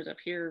our farmers up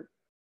here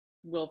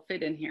will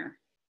fit in here.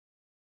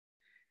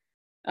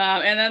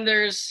 And then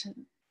there's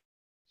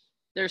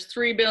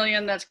 $3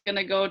 billion that's going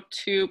to go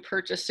to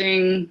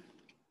purchasing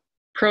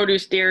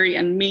produce, dairy,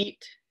 and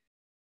meat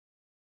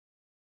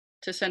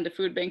to send to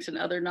food banks and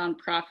other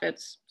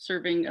nonprofits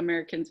serving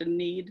Americans in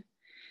need.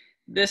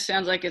 This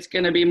sounds like it's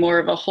going to be more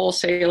of a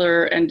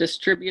wholesaler and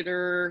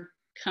distributor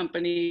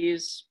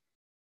companies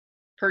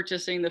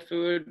purchasing the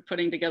food,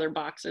 putting together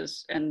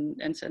boxes and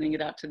sending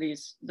it out to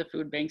the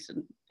food banks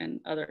and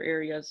other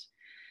areas.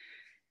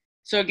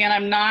 So again,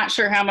 I'm not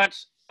sure how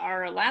much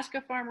our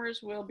Alaska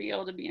farmers will be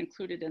able to be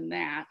included in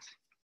that.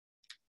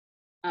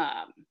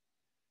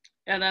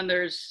 And then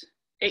there's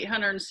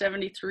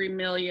 $873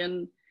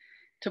 million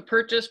to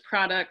purchase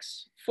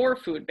products for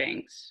food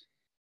banks.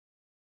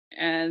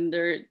 And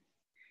they're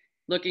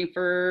looking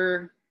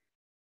for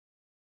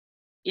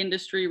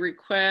industry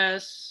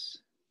requests,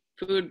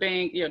 food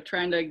bank,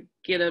 trying to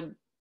get a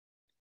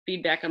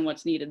feedback on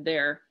what's needed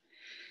there.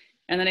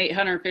 And then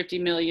 850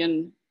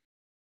 million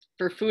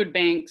for food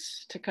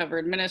banks to cover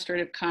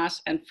administrative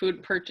costs and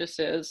food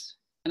purchases.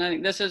 And I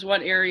think this is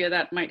one area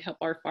that might help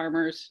our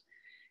farmers.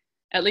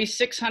 At least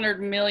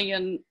 600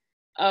 million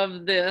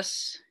of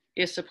this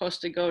is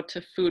supposed to go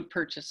to food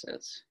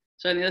purchases.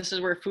 So I think this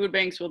is where food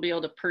banks will be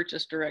able to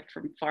purchase direct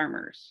from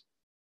farmers.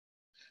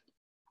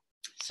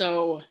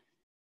 So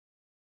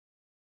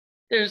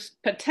there's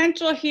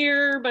potential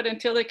here, but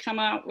until they come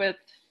out with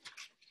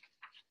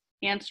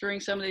answering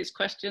some of these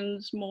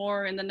questions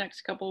more in the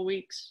next couple of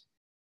weeks,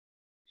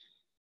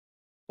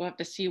 we'll have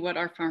to see what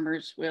our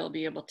farmers will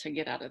be able to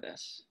get out of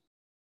this.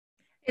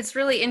 It's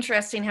really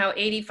interesting how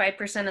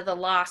 85% of the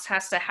loss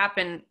has to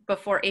happen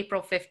before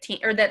April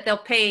 15th, or that they'll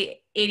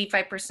pay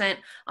 85%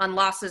 on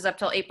losses up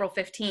till April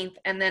 15th,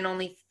 and then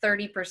only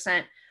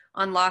 30%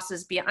 on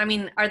losses beyond. I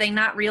mean, are they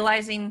not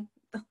realizing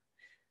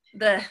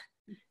the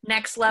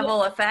next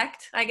level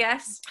effect, I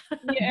guess?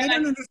 Yeah, they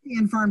don't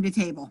understand farm to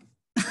table.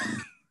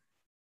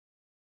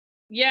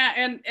 Yeah,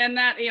 and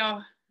that,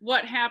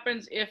 what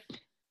happens if,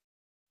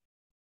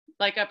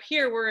 like up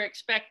here, we're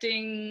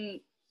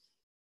expecting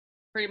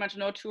pretty much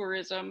no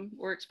tourism.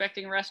 We're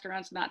expecting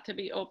restaurants not to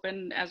be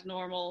open as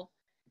normal.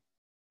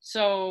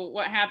 So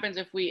what happens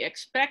if we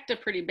expect a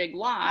pretty big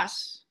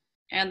loss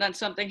and then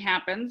something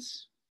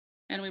happens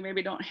and we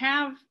maybe don't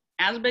have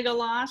as big a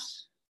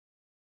loss?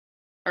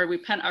 Are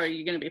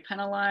you going to be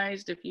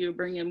penalized if you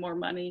bring in more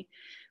money?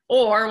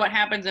 Or what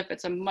happens if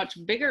it's a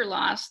much bigger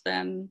loss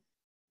than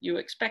you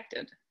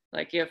expected?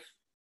 Like if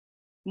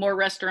more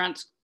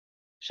restaurants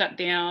shut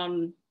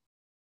down.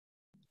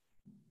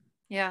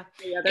 Yeah.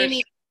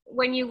 Amy,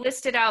 when you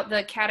listed out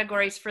the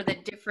categories for the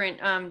different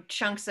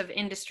chunks of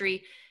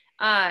industry,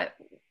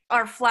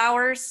 are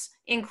flowers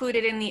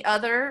included in the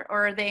other,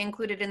 or are they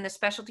included in the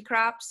specialty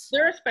crops?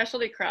 They're a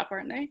specialty crop,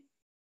 aren't they?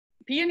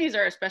 Peonies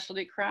are a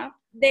specialty crop.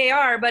 They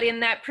are, but in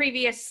that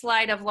previous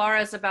slide of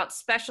Laura's about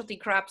specialty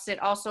crops, it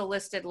also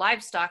listed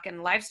livestock,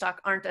 and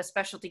livestock aren't a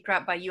specialty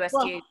crop by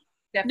USDA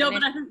definition. No,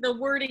 but I think the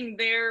wording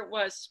there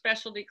was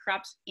specialty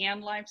crops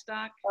and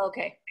livestock.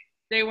 Okay.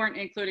 They weren't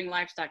including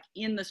livestock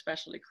in the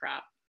specialty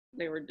crop.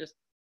 They were just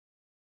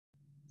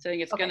saying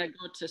it's going to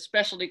go to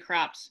specialty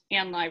crops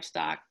and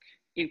livestock,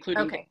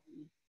 including. Okay.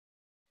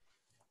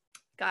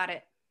 Got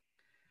it.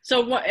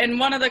 So and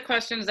one of the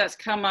questions that's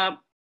come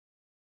up,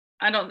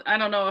 I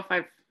don't know if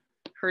I've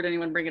heard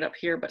anyone bring it up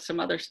here, but some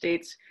other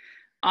states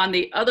on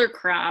the other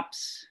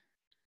crops,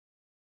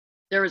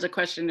 there was a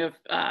question of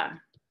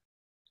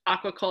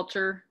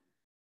aquaculture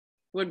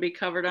would be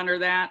covered under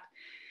that.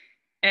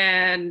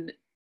 And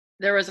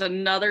there was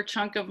another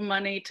chunk of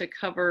money to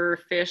cover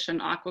fish and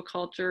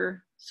aquaculture.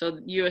 So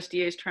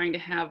USDA is trying to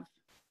have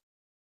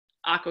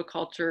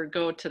aquaculture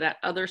go to that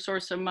other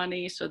source of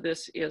money. So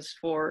this is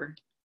for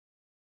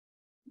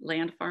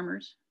land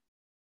farmers.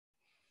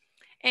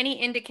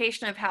 Any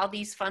indication of how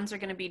these funds are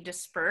going to be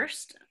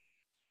dispersed?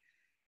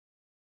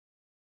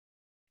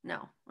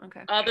 No.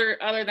 Okay. Other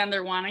than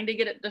they're wanting to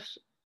get it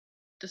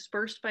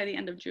dispersed by the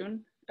end of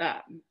June,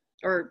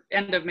 or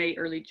end of May,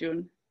 early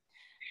June.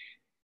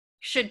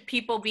 Should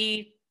people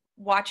be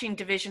watching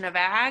Division of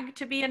Ag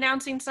to be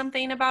announcing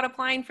something about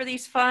applying for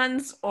these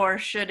funds, or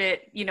should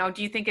it,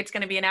 do you think it's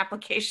going to be an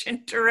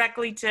application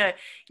directly to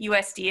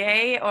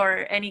USDA,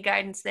 or any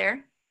guidance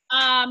there?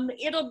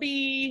 It'll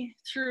be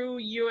through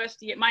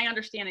USDA. My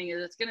understanding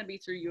is it's going to be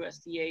through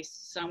USDA,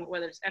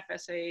 whether it's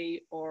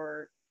FSA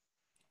or,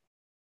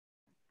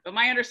 but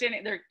my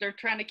understanding, they're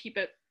trying to keep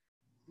it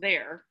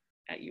there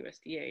at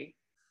USDA.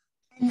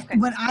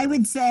 And what I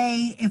would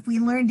say, if we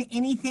learned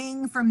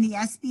anything from the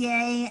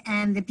SBA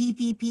and the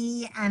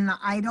PPP and the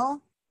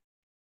EIDL,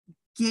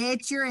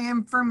 get your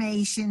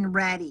information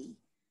ready.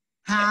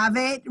 Have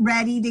it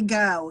ready to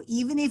go.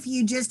 Even if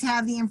you just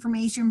have the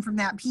information from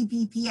that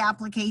PPP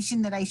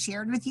application that I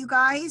shared with you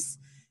guys,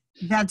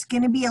 that's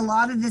going to be a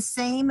lot of the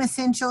same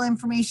essential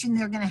information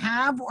they're going to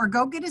have. Or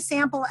go get a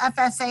sample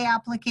FSA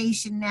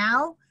application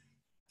now.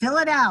 Fill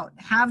it out,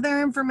 have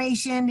their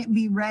information,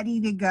 be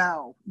ready to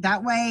go.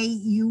 That way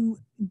you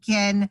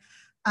can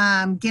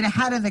get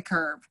ahead of the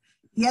curve.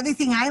 The other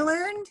thing I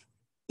learned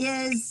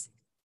is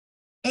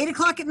 8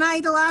 o'clock at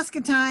night, Alaska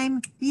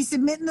time, be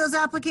submitting those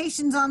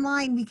applications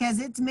online because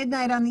it's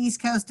midnight on the East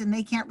Coast and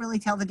they can't really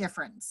tell the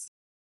difference.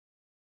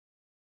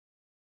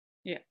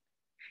 Yeah.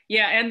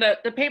 Yeah, and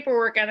the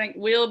paperwork, I think,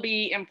 will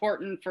be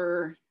important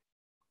for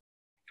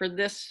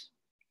this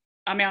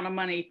amount of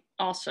money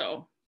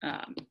also.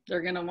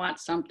 They're going to want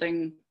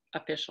something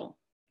official,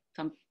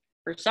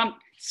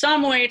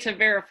 some way to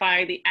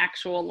verify the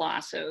actual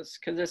losses,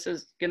 because this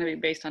is going to be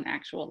based on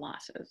actual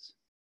losses.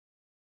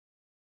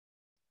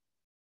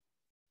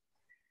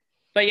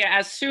 But yeah,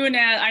 as soon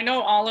as, I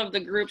know all of the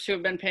groups who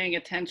have been paying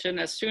attention,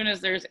 as soon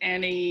as there's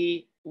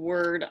any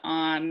word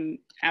on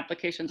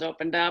applications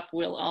opened up,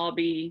 we'll all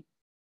be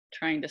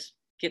trying to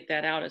get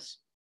that out as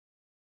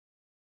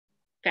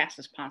fast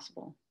as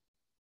possible.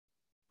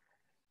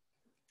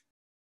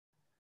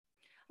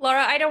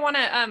 Laura, I don't want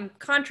to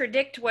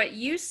contradict what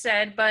you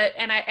said, but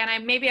and I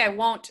maybe I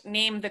won't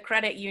name the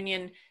credit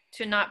union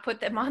to not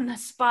put them on the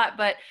spot,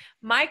 but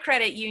my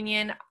credit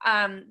union,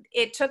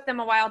 it took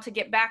them a while to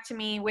get back to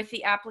me with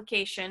the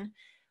application.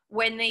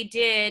 When they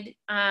did,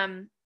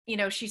 you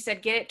know, she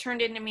said, get it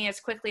turned into me as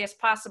quickly as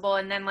possible.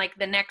 And then like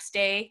the next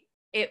day,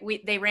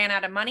 they ran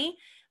out of money.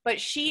 But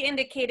she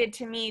indicated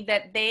to me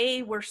that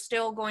they were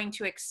still going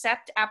to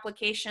accept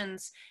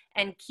applications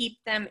and keep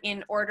them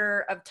in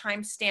order of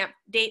timestamp,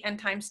 date and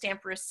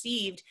timestamp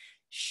received.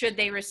 Should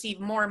they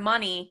receive more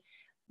money,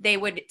 they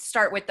would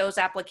start with those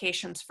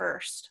applications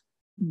first.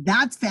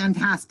 That's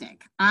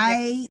fantastic.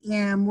 I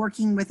am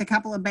working with a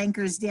couple of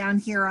bankers down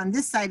here on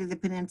this side of the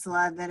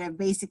peninsula that have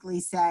basically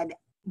said,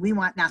 we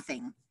want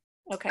nothing.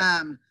 Okay.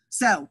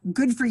 So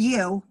good for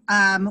you.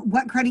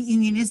 What credit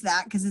union is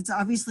that? Because it's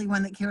obviously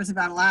one that cares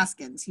about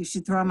Alaskans. You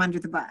should throw them under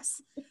the bus.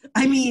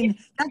 I mean,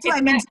 that's what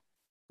I meant.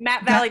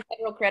 Matt Valley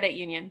Federal Credit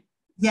Union.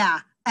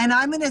 Yeah. And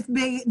I'm going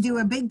to do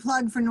a big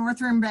plug for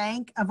Northern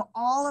Bank. Of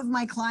all of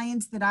my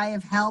clients that I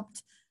have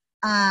helped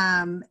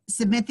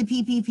submit the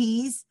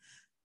PPPs,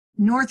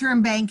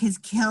 Northern Bank has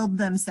killed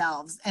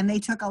themselves. And they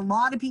took a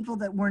lot of people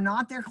that were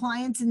not their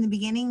clients in the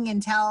beginning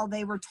until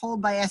they were told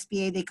by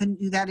SBA they couldn't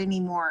do that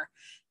anymore.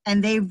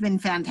 And they've been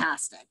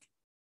fantastic.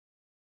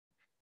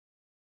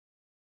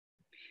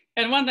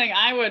 And one thing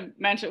I would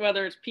mention,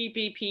 whether it's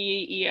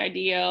PPP,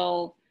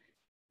 EIDL,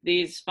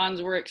 these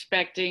funds we're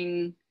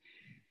expecting,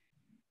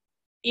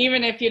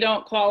 even if you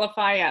don't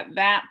qualify at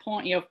that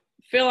point, you know,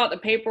 fill out the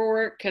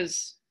paperwork,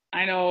 because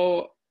I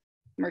know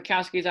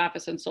Murkowski's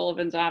office and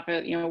Sullivan's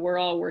office, you know, we're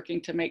all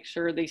working to make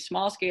sure these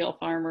small scale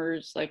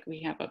farmers like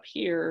we have up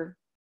here,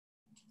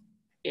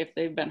 if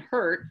they've been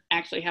hurt,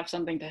 actually have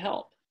something to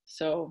help.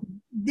 So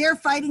they're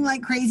fighting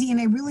like crazy. And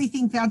I really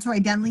think that's why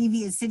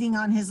Dunleavy is sitting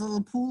on his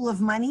little pool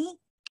of money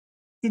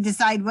to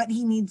decide what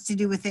he needs to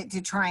do with it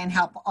to try and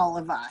help all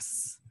of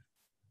us.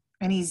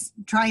 And he's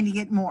trying to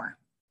get more.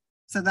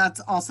 So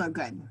that's also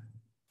good.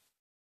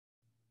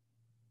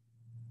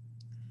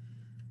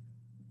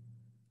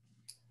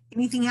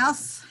 Anything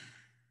else?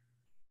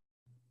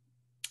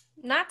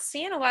 Not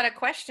seeing a lot of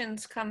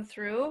questions come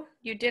through.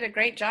 You did a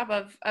great job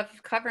of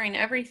covering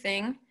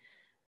everything.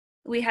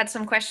 We had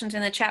some questions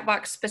in the chat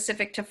box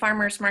specific to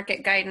farmers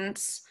market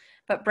guidance,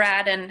 but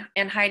Brad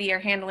and Heidi are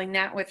handling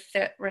that with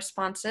the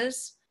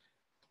responses.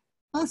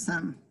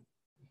 Awesome.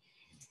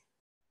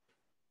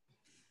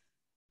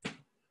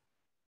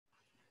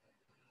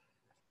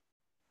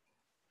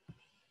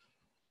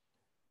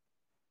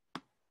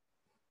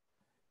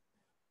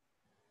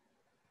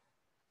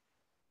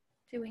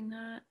 Do we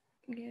not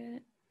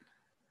get?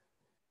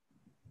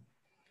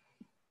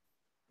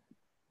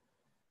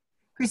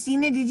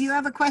 Christina, did you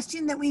have a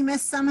question that we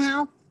missed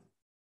somehow?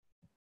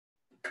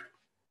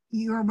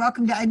 You are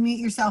welcome to unmute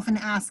yourself and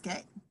ask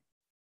it.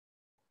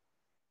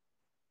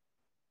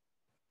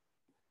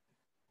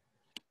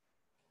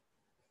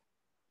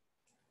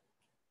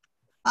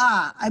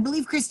 I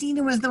believe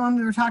Christina was the one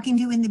we were talking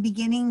to in the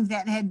beginning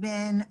that had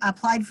been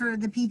applied for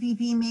the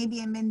PPP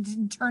maybe and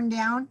been turned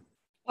down.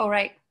 Oh,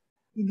 right.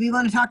 Do we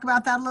want to talk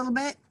about that a little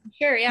bit?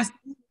 Sure, yeah.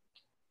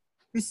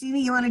 Christina,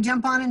 you want to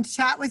jump on and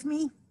chat with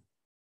me?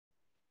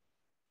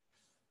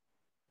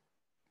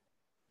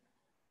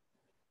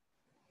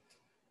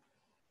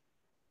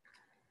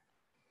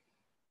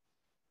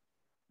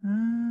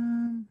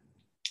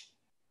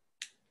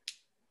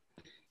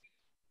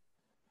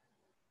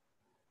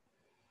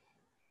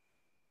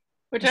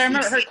 Which I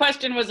remember her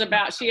question was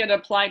about, she had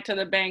applied to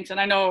the banks, and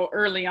I know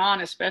early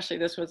on, especially,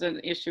 this was an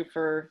issue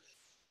for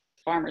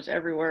farmers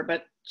everywhere,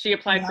 but she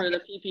applied for the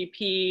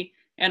PPP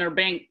and her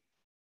bank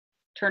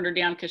turned her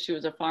down because she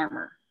was a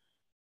farmer.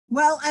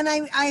 Well, and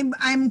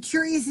I'm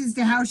curious as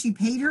to how she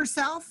paid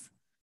herself,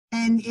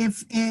 and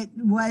if it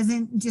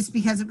wasn't just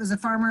because it was a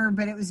farmer,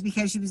 but it was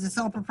because she was a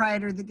sole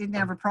proprietor that didn't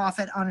have a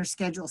profit on her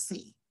Schedule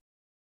C.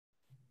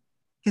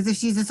 Because if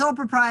she's a sole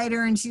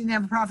proprietor and she didn't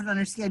have a profit on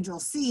her Schedule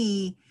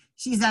C,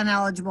 she's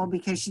ineligible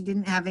because she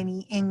didn't have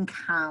any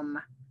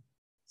income.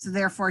 So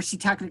therefore, she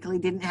technically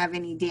didn't have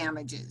any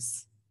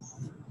damages.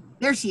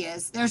 There she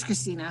is. There's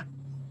Christina.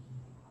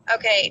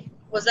 Okay.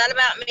 Was that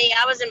about me?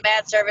 I was in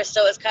bad service,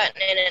 so it's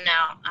cutting in and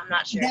out. I'm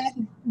not sure.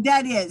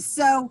 That is.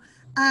 So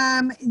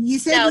you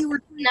said No, you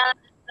were... No,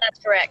 that's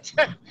correct.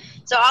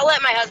 So I'll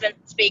let my husband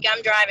speak.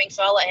 I'm driving,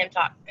 so I'll let him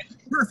talk.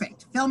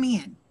 Perfect. Fill me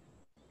in.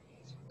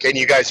 Can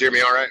you guys hear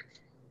me all right?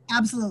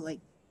 Absolutely.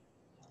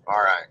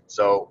 All right.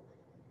 So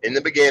in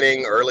the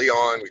beginning, early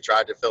on, we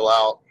tried to fill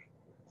out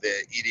the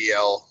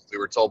EDL. We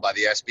were told by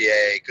the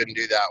SBA, couldn't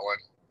do that one.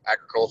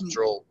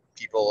 Agricultural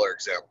people are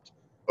exempt.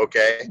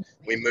 Okay.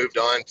 We moved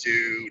on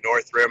to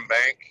North Rim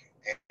Bank,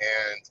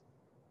 and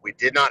we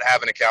did not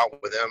have an account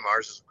with them.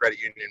 Ours is Credit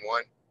Union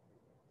 1.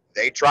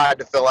 They tried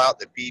to fill out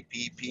the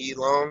PPP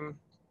loan,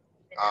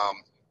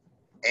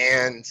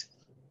 and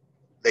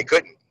they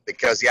couldn't,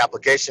 because the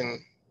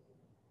application,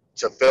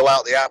 to fill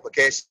out the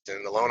application,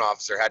 the loan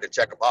officer had to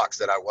check a box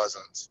that I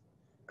wasn't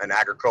an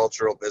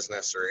agricultural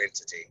business or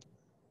entity,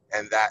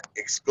 and that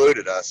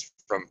excluded us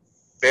from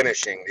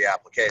finishing the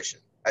application.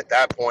 At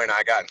that point,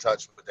 I got in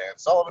touch with Dan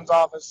Sullivan's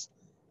office,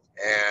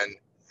 and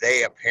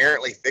they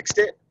apparently fixed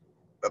it.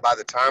 But by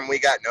the time we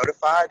got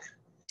notified,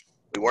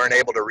 we weren't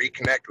able to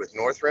reconnect with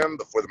Northrim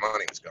before the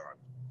money was gone.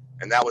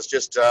 And that was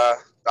just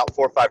about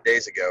 4 or 5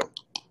 days ago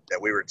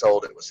that we were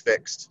told it was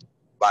fixed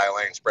by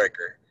Elaine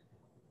Spraker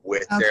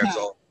with Dan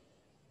Sullivan.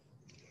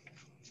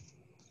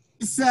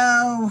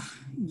 So,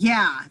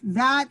 yeah,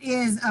 that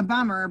is a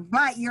bummer,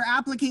 but your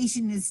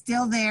application is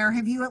still there.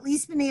 Have you at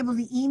least been able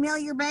to email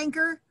your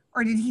banker,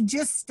 or did he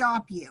just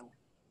stop you?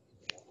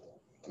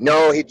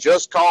 No, he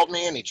just called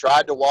me and he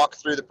tried to walk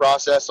through the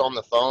process on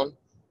the phone,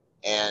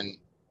 and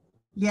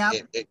we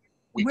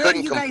Where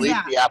couldn't are you guys complete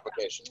at? the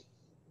application.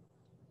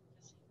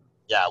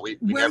 Yeah, we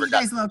Where never are you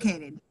got guys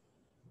located?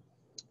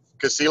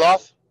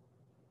 Kasilof?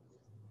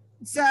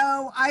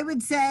 So I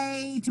would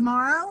say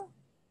tomorrow,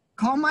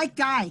 call Mike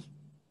Dye.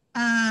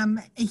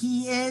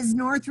 He is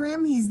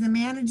Northrim. He's the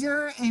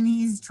manager, and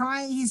he's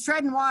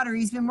treading water.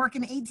 He's been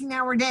working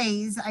 18-hour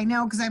days. I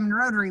know, because I'm in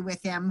Rotary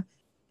with him,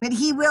 but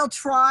he will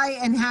try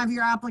and have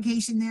your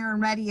application there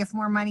and ready if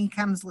more money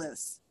comes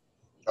loose.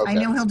 Okay. I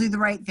know he'll do the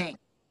right thing.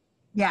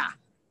 Yeah.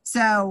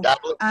 So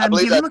I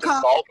believe give him a that's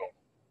call. called.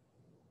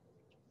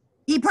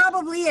 He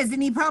probably is,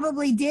 and he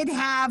probably did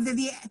have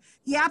the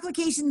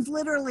applications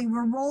literally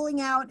were rolling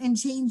out and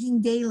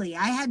changing daily.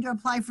 I had to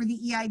apply for the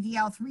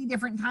EIDL 3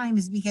 different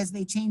times because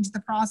they changed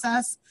the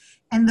process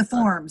and the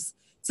forms.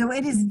 So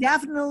it is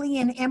definitely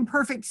an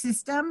imperfect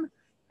system,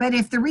 but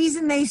if the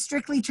reason they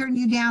strictly turned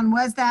you down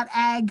was that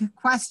ag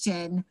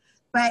question,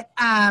 but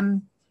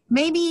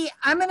maybe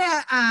I'm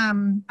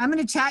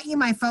gonna chat you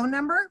my phone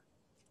number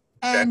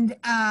and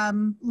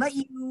let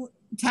you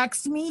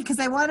text me, because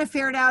I want to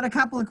ferret out a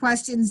couple of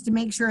questions to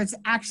make sure it's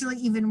actually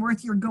even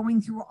worth your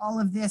going through all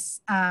of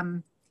this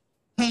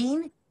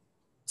pain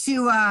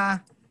to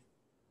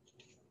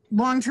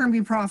long-term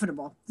be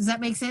profitable. Does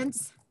that make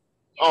sense?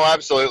 Oh,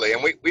 absolutely.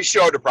 And we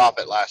showed a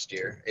profit last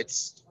year.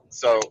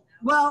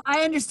 Well,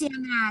 I understand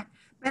that,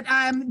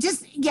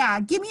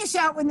 but give me a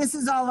shout when this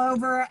is all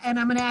over, and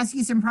I'm going to ask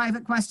you some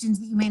private questions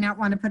that you may not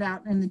want to put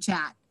out in the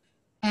chat,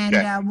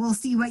 and we'll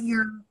see what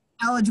your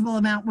eligible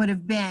amount would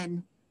have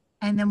been,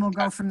 and then we'll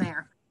go from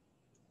there.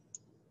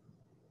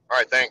 All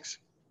right, thanks.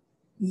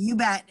 You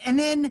bet. And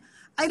then,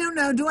 I don't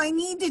know, do I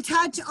need to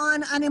touch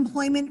on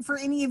unemployment for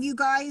any of you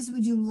guys?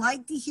 Would you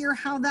like to hear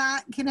how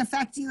that can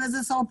affect you as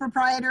a sole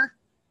proprietor?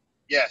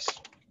 Yes.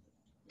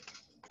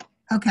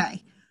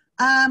 Okay.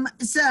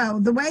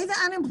 So the way the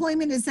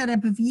unemployment is set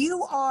up, if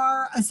you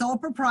are a sole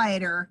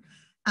proprietor,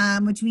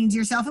 which means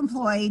you're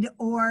self-employed,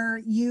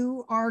 or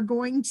you are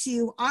going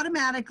to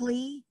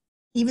automatically,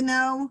 even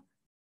though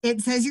it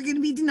says you're going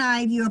to be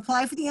denied, you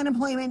apply for the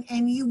unemployment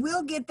and you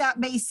will get that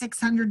base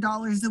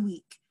 $600 a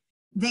week.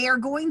 They are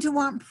going to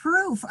want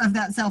proof of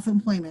that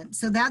self-employment.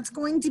 So that's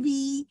going to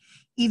be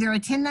either a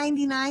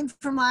 1099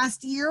 from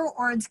last year,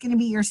 or it's going to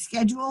be your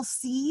Schedule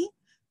C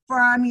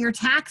from your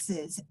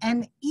taxes.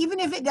 And even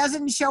if it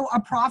doesn't show a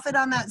profit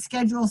on that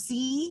Schedule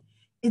C,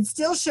 it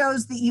still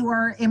shows that you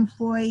are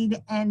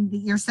employed and that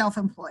you're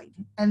self-employed.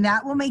 And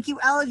that will make you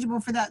eligible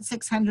for that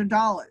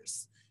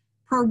 $600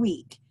 per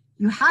week.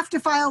 You have to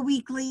file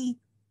weekly.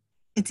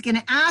 It's going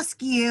to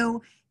ask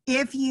you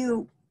if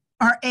you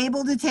are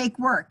able to take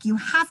work. You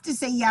have to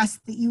say yes,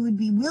 that you would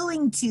be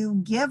willing to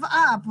give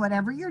up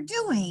whatever you're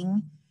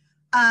doing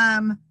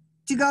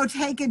to go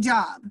take a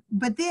job.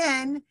 But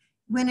then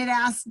when it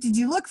asks, did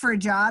you look for a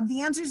job?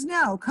 The answer is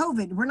no,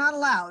 COVID, we're not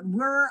allowed.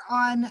 We're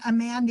on a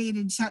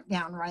mandated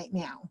shutdown right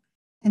now.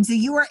 And so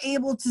you are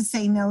able to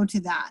say no to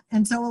that.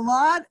 And so a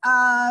lot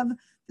of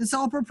the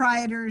sole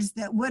proprietors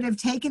that would have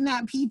taken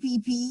that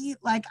PPP,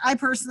 like I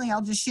personally,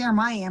 I'll just share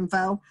my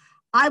info.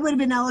 I would have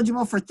been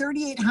eligible for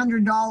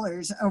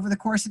 $3,800 over the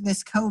course of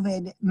this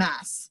COVID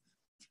mess,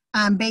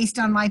 based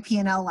on my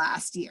P&L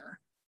last year.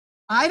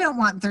 I don't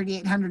want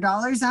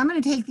 $3,800. I'm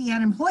going to take the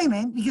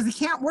unemployment because I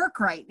can't work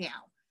right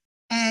now.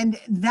 And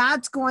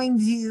that's going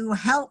to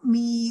help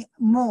me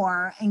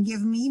more and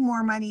give me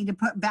more money to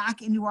put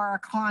back into our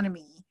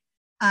economy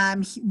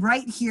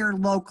right here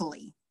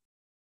locally.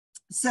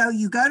 So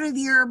you go to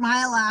your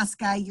My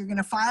Alaska, you're going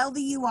to file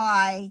the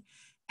UI,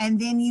 and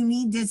then you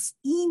need to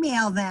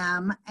email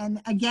them.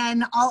 And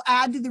again, I'll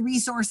add to the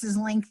resources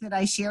link that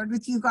I shared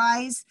with you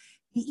guys,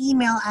 the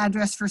email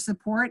address for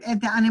support at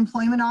the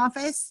unemployment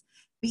office.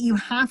 But you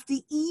have to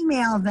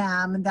email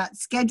them that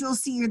Schedule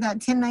C or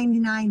that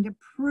 1099 to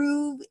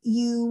prove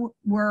you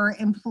were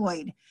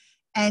employed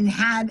and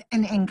had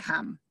an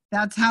income.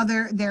 That's how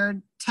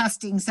they're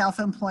testing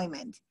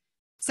self-employment.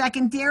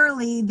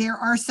 Secondarily, there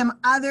are some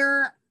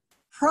other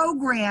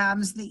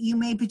programs that you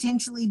may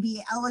potentially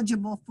be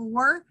eligible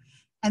for,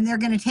 and they're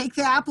going to take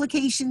the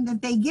application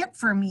that they get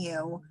from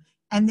you,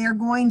 and they're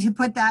going to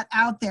put that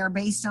out there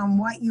based on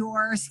what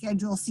your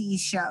Schedule C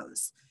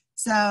shows.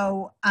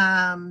 So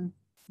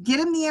get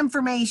them the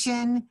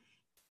information,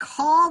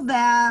 call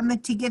them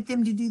to get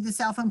them to do the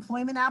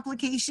self-employment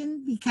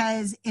application,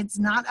 because it's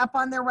not up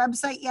on their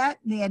website yet.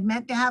 They had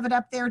meant to have it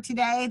up there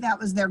today. That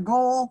was their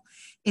goal.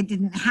 It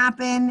didn't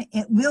happen.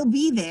 It will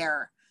be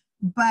there,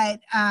 But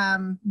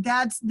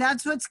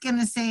that's what's going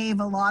to save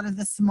a lot of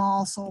the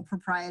small sole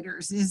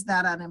proprietors, is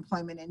that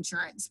unemployment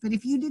insurance. But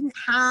if you didn't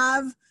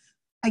have,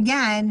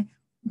 again,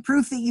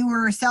 proof that you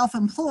were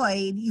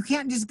self-employed, you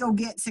can't just go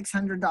get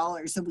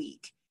 $600 a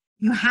week.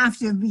 You have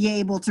to be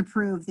able to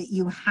prove that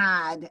you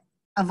had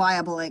a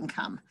viable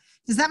income.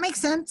 Does that make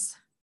sense?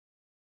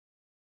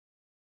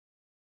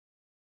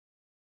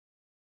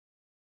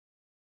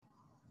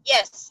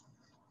 Yes.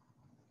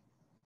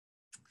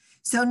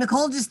 So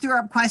Nicole just threw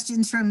up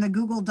questions from the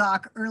Google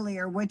Doc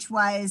earlier, which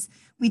was,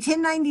 we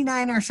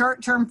 1099 our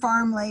short-term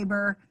farm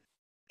labor.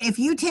 If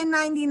you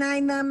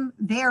 1099 them,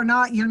 you're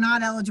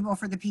not eligible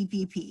for the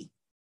PPP.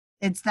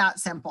 It's that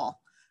simple.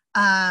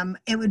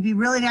 It would be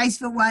really nice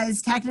if it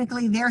was.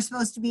 Technically, they're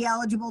supposed to be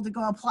eligible to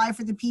go apply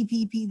for the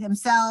PPP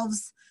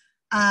themselves.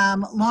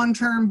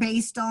 Long-term,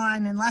 based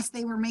on, unless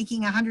they were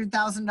making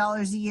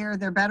 $100,000 a year,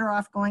 they're better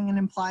off going and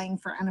applying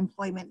for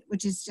unemployment,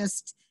 which is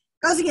just,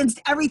 goes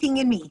against everything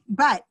in me,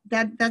 but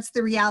that's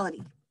the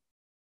reality.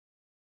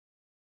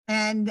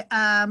 And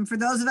for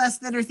those of us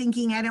that are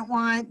thinking, I don't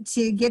want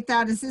to get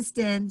that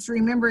assistance,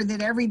 remember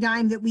that every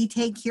dime that we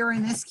take here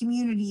in this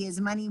community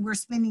is money we're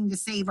spending to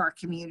save our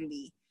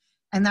community.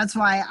 And that's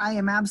why I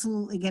am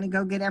absolutely going to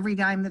go get every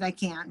dime that I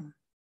can.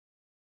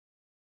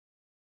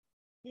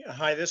 Yeah,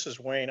 hi, this is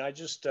Wayne. I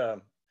just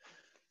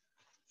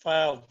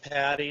filed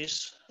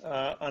Patty's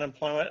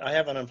unemployment. I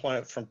have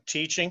unemployment from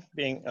teaching,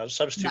 being a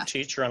substitute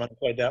teacher. I'm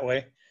unemployed that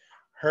way.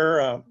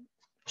 Her,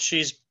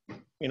 she's,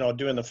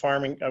 doing the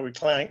farming. We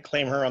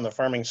claim her on the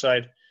farming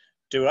side.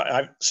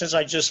 Since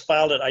I just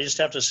filed it, I just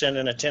have to send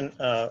in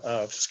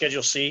a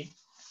Schedule C?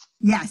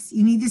 Yes,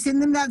 you need to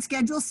send them that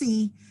Schedule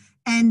C.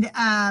 And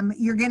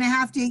you're going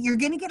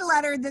to get a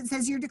letter that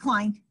says you're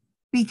declined,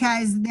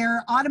 because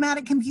their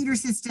automatic computer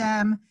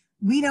system,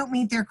 we don't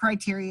meet their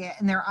criteria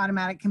in their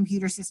automatic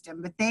computer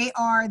system, but they've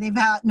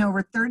gotten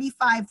over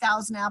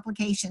 35,000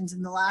 applications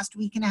in the last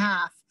week and a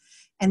half.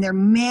 And they're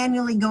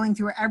manually going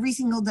through every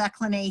single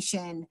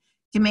declination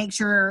to make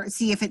sure,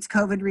 see if it's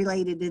COVID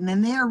related. And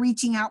then they're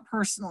reaching out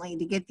personally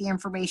to get the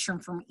information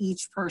from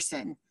each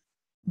person.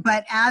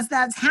 But as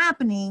that's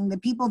happening, the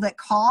people that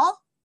call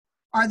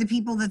are the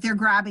people that they're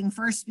grabbing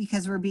first,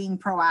 because we're being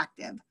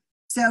proactive.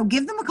 So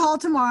give them a call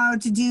tomorrow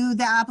to do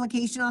the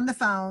application on the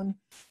phone.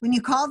 When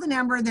you call the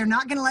number, they're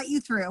not going to let you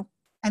through,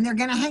 and they're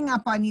going to hang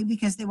up on you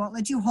because they won't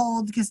let you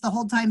hold, because the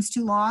hold time's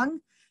too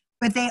long.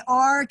 But they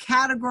are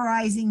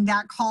categorizing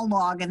that call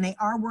log, and they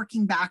are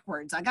working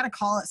backwards. I got a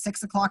call at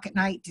 6 o'clock at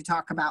night to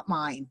talk about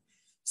mine.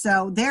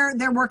 So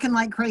they're working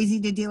like crazy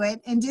to do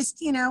it. And just,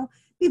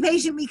 be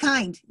patient, be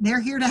kind.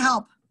 They're here to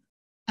help.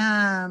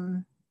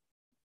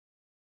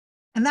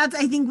 And that's,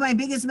 I think, my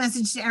biggest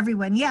message to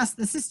everyone. Yes,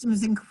 the system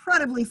is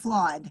incredibly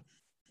flawed.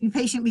 Be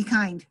patient, be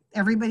kind.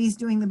 Everybody's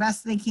doing the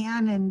best they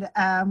can,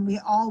 and we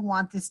all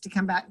want this to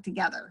come back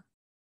together.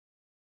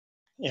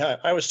 Yeah,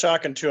 I was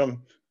talking to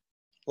them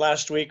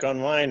last week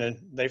online, and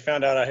they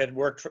found out I had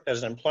worked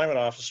as an employment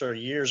officer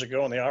years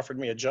ago, and they offered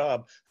me a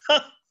job.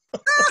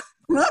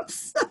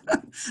 Whoops.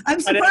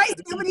 I'm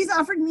surprised nobody's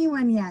offered me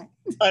one yet.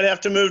 I'd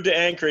have to move to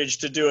Anchorage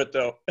to do it,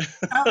 though.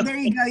 Oh, there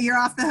you go. You're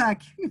off the hook.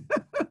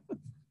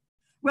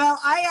 Well,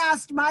 I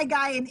asked my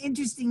guy an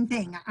interesting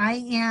thing.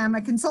 I am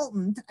a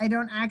consultant. I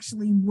don't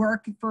actually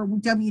work for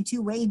W-2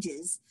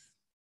 wages,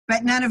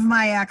 but none of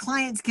my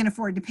clients can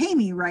afford to pay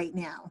me right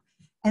now.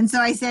 And so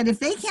I said, if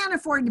they can't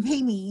afford to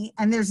pay me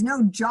and there's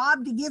no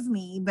job to give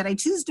me, but I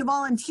choose to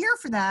volunteer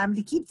for them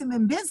to keep them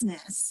in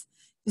business,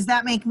 does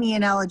that make me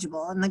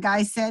ineligible? And the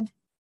guy said,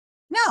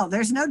 no,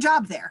 there's no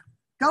job there.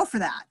 Go for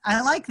that.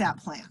 I like that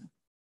plan.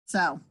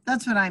 So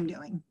that's what I'm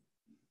doing.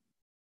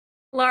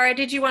 Lara,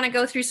 did you want to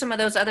go through some of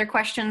those other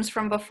questions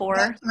from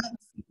before?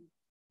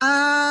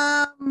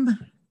 I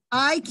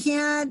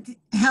can't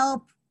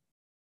help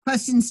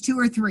questions 2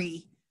 or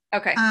 3.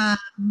 Okay.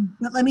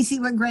 But let me see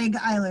what Greg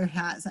Eiler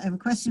has. I have a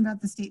question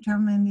about the state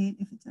travel mandate,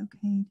 if it's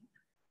okay.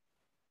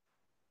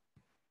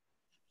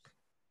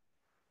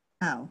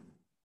 Oh.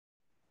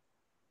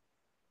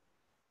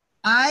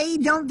 I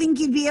don't think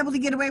you'd be able to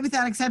get away with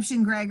that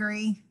exception,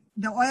 Gregory.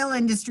 The oil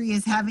industry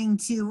is having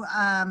to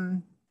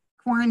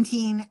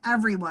quarantine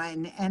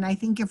everyone. And I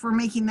think if we're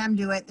making them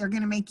do it, they're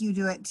going to make you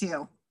do it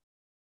too.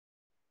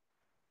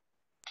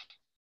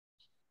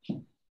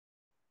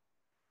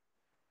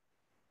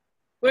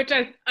 Which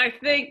I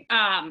think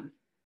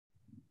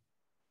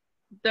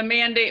the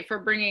mandate for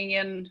bringing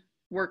in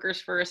workers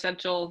for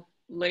essential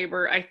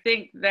labor, I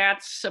think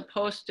that's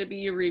supposed to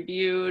be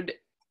reviewed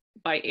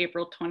by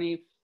April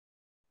 20,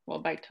 well,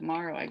 by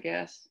tomorrow, I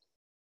guess.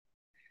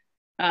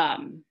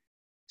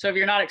 So if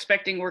you're not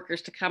expecting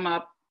workers to come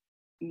up,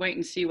 wait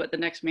and see what the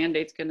next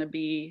mandate's going to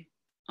be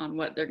on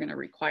what they're going to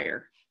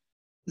require.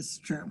 This is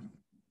true.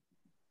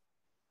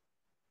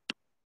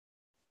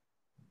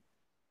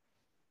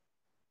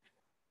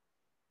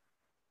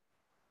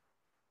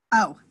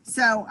 Oh,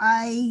 so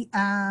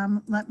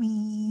let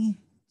me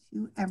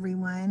to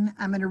everyone.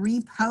 I'm going to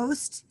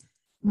repost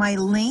my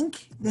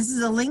link. This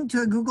is a link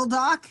to a Google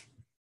Doc.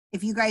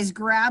 If you guys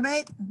grab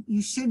it,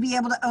 you should be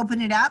able to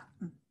open it up.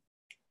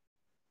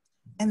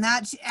 And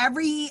that's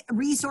every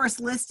resource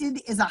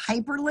listed is a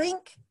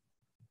hyperlink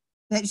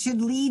that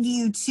should lead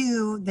you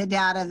to the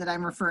data that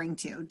I'm referring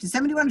to. Does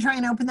somebody want to try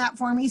and open that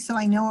for me so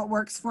I know it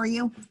works for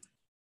you?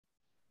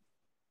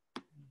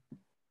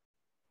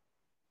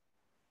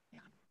 Yeah.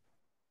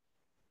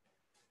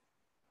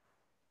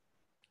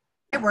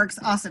 It works.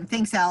 Awesome.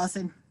 Thanks,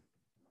 Allison.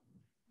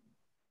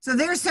 So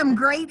there's some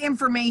great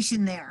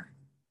information there.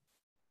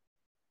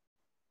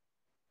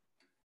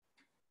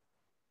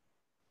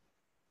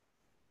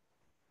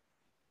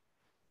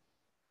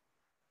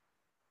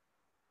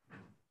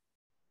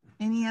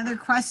 Any other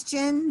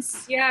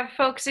questions? Yeah,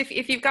 folks, if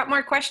you've got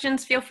more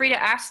questions, feel free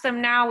to ask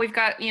them now. We've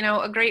got,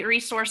 a great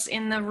resource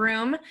in the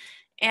room,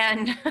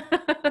 and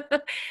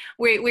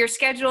we're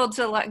scheduled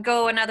to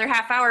go another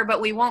half hour,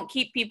 but we won't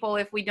keep people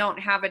if we don't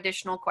have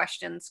additional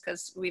questions,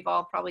 because we've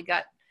all probably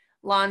got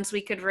lawns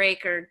we could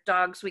rake or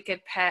dogs we could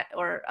pet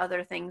or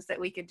other things that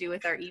we could do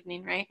with our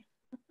evening, right?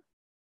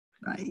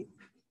 Right.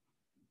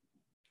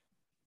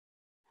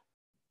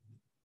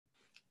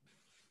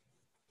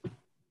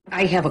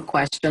 I have a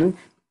question.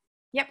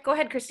 Yep, go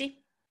ahead, Christy.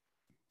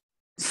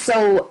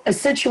 So a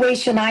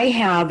situation I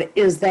have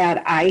is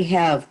that I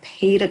have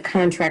paid a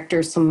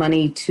contractor some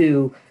money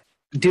to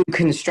do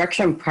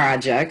construction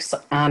projects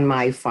on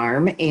my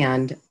farm,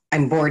 and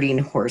I'm boarding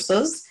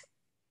horses.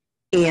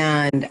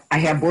 And I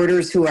have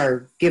boarders who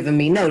are giving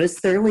me notice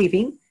they're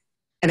leaving.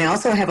 And I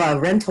also have a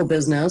rental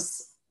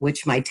business,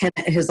 which my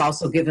tenant has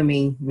also given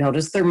me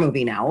notice they're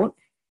moving out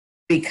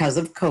because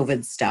of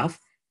COVID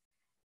stuff.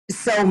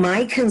 So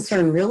my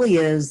concern really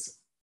is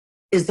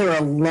there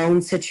a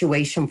loan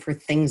situation for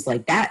things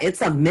like that?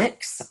 It's a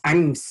mix.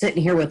 I'm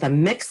sitting here with a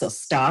mix of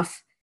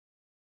stuff.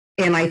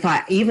 And I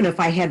thought, even if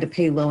I had to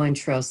pay low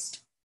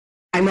interest,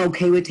 I'm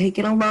okay with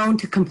taking a loan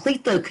to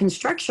complete the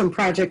construction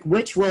project,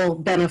 which will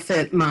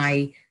benefit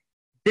my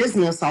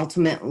business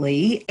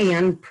ultimately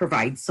and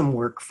provide some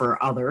work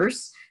for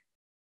others.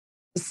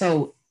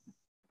 So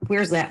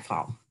where's that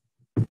fall?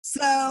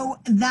 So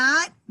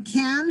that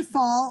can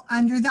fall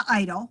under the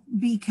EIDL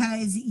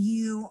because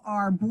you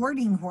are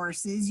boarding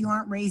horses, you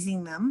aren't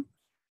raising them.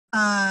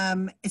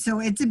 So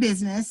it's a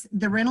business.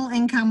 The rental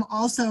income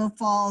also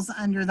falls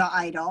under the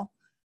EIDL.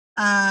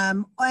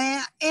 And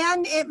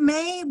it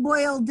may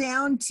boil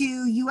down to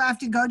you have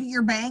to go to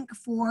your bank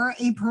for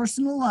a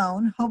personal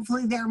loan.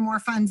 Hopefully there are more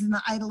funds in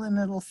the EIDL and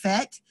it'll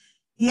fit.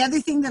 The other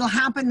thing that'll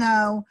happen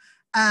though,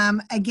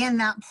 again,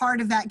 that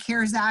part of that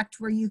CARES Act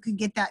where you could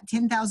get that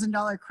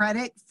 $10,000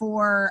 credit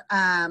for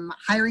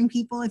hiring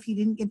people if you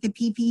didn't get the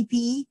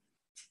PPP.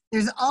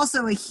 There's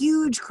also a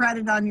huge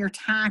credit on your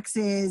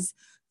taxes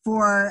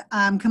for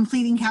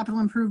completing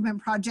capital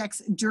improvement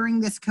projects during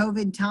this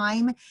COVID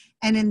time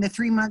and in the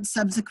 3 months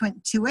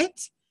subsequent to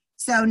it.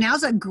 So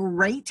now's a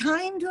great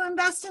time to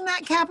invest in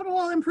that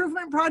capital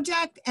improvement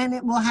project, and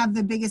it will have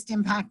the biggest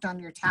impact on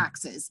your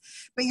taxes.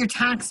 But your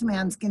tax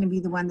man's going to be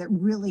the one that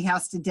really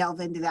has to delve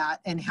into that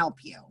and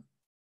help you.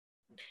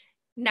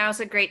 Now's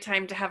a great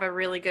time to have a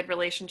really good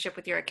relationship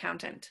with your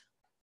accountant.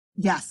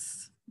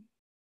 Yes.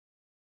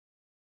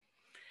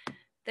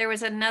 There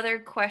was another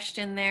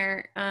question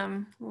there,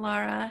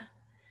 Lara,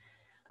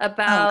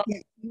 about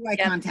UI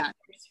contact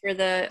for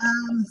the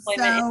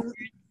so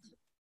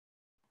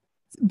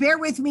bear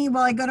with me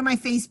while I go to my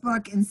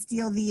Facebook and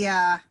steal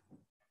the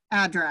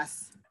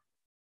address.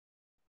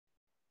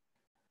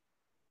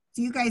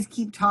 So you guys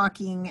keep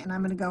talking and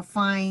I'm going to go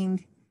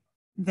find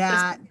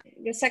that.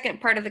 The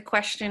second part of the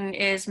question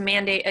is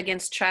mandate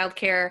against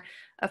childcare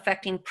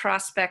affecting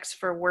prospects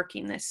for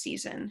working this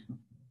season.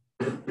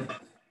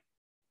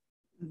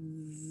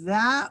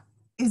 That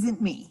isn't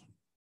me.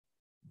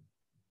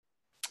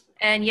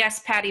 And yes,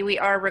 Patty, we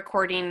are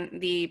recording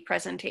the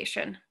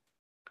presentation.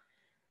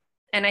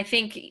 And I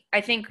think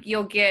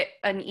you'll get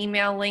an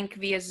email link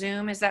via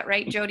Zoom. Is that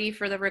right, Jody,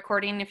 for the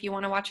recording if you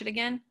want to watch it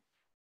again?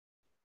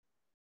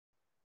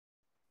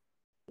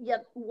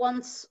 Yep.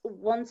 Once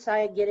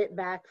I get it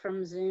back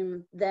from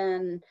Zoom,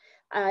 then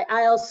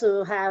I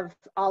also have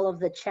all of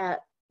the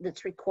chat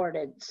that's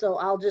recorded. So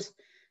I'll just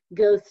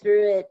go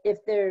through it.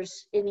 If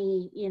there's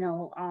any,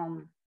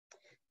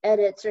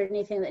 edits or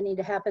anything that need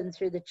to happen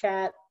through the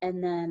chat,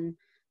 and then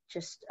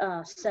just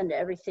send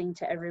everything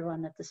to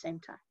everyone at the same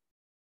time.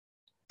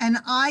 And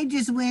I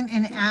just went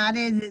and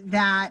added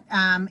that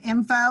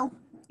info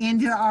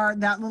into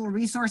that little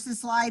resources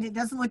slide. It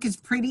doesn't look as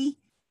pretty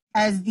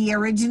as the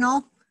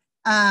original,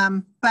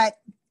 but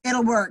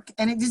it'll work.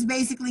 And it just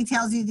basically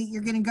tells you that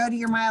you're going to go to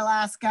your My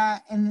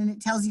Alaska, and then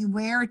it tells you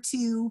where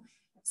to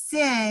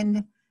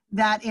send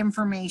that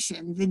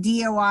information, the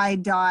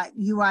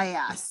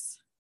DOI.UIS.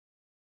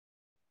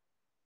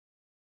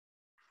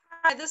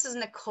 Hi, this is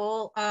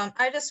Nicole.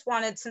 I just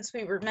wanted, since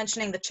we were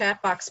mentioning the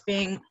chat box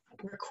being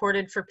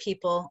recorded for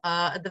people,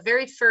 the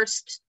very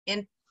first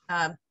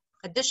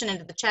addition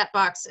into the chat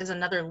box is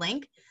another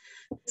link.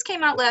 This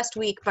came out last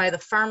week by the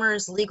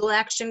Farmers Legal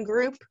Action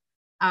Group,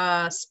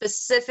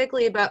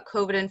 specifically about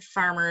COVID and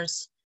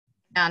farmers.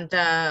 And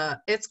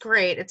it's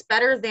great. It's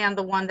better than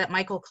the one that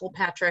Michael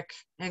Kilpatrick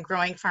and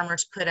Growing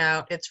Farmers put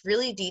out. It's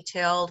really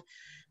detailed.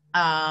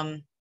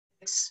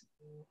 it's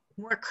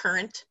more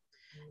current.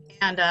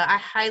 And I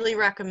highly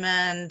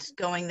recommend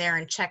going there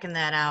and checking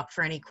that out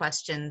for any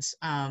questions,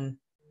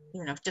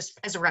 you know, just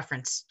as a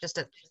reference, just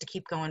to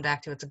keep going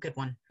back to. It's a good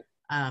one.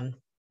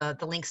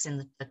 The link's in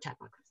the chat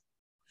box.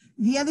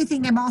 The other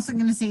thing I'm also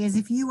going to say is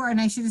if you are,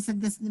 and I should have said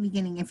this in the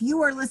beginning, if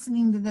you are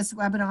listening to this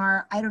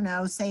webinar, I don't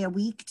know, say a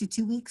week to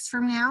 2 weeks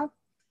from now,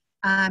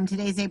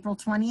 today's April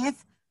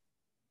 20th,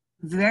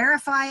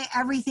 verify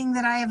everything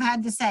that I have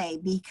had to say,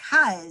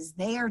 because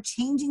they are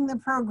changing the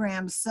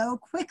program so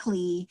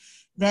quickly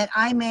that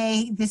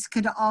this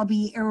could all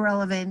be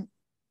irrelevant,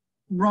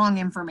 wrong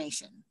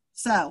information.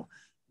 So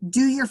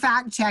do your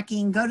fact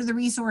checking, go to the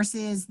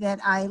resources that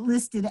I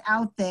listed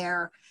out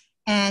there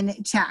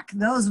and check.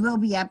 Those will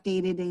be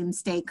updated and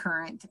stay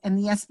current. And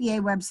the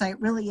SBA website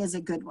really is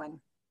a good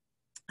one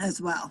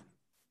as well.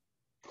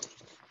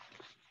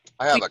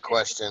 I have a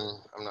question.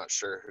 I'm not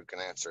sure who can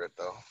answer it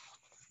though.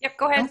 Yep,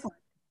 go ahead.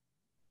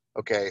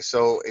 Okay,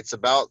 so it's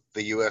about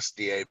the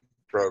USDA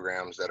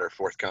programs that are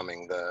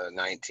forthcoming, the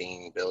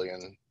 19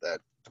 billion that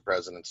the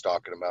president's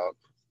talking about,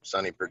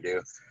 Sonny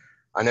Perdue.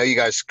 I know you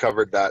guys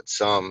covered that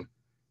some,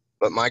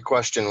 but my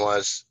question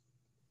was,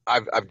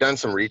 I've done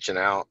some reaching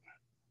out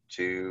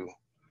to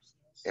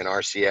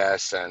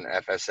NRCS and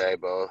FSA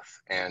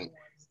both, and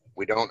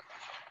we don't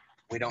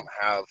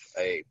have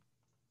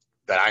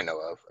that I know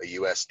of, a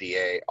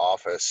USDA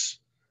office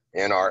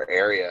in our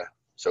area.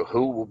 So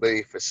who will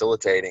be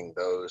facilitating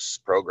those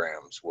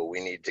programs? Will we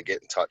need to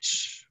get in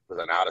touch with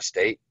an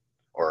out-of-state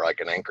or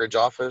like an Anchorage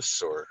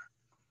office, or?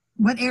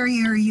 What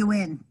area are you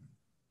in?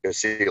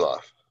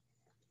 Sealoff.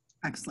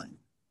 Excellent.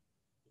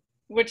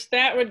 Which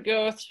that would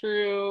go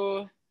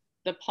through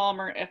the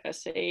Palmer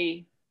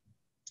FSA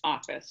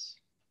office.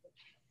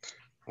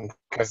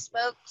 I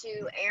spoke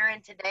to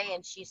Erin today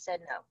and she said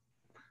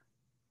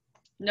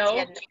no. No? She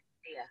had no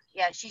idea.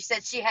 Yeah, she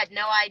said she had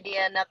no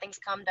idea. Nothing's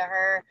come to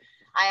her.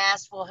 I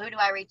asked, well, who do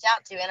I reach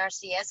out to?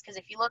 NRCS? Because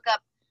if you look up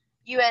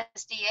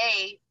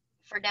USDA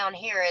for down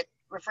here, it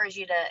refers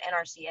you to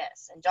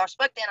NRCS. And Josh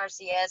spoke to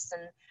NRCS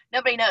and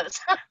nobody knows.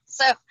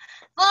 So it's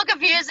a little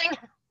confusing.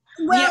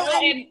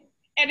 Well, yeah,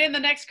 and in the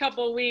next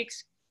couple of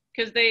weeks,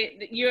 because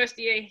the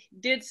USDA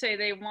did say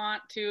they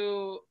want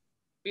to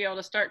be able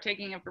to start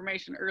taking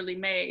information early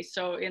May.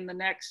 So in the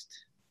next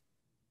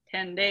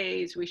 10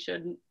 days, we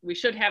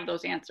should have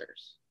those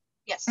answers.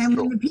 Yes. And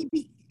when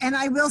and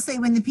I will say,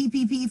 when the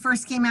PPP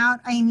first came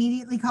out, I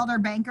immediately called our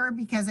banker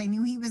because I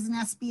knew he was an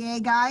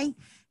SBA guy.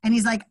 And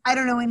he's like, I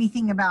don't know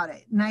anything about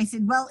it. And I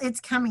said, well,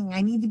 it's coming.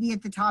 I need to be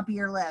at the top of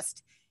your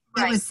list.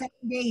 Right. It was 7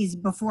 days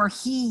before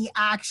he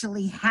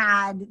actually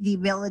had the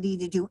ability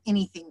to do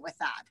anything with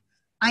that.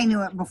 I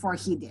knew it before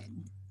he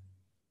did.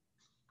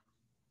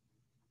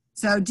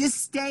 So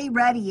just stay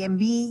ready and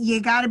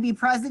you got to be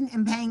present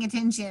and paying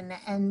attention,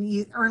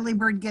 and early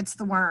bird gets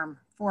the worm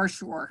for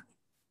sure.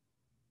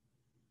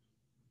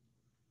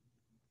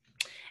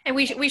 And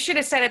we should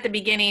have said at the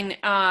beginning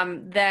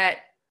that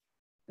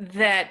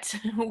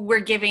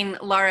we're giving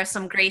Lara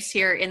some grace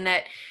here in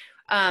that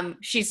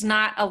she's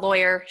not a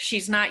lawyer,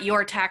 she's not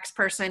your tax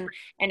person,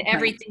 and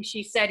everything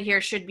she said here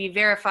should be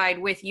verified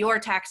with your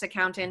tax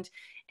accountant.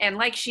 And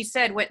like she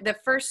said, the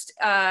first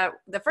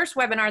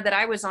webinar that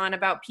I was on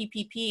about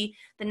PPP,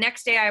 the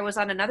next day I was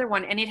on another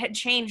one, and it had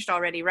changed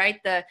already,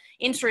 right? The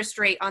interest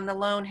rate on the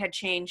loan had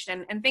changed,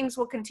 and things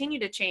will continue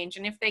to change.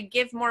 And if they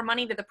give more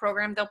money to the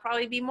program, there'll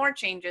probably be more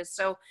changes.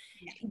 So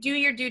do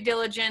your due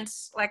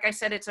diligence. Like I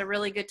said, it's a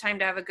really good time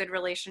to have a good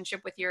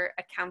relationship with your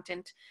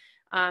accountant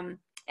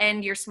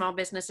and your small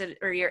business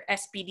or your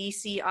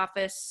SBDC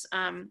office,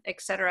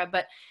 et cetera.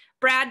 But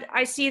Brad,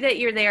 I see that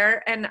you're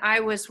there, and I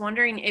was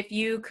wondering if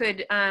you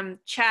could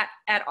chat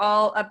at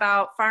all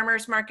about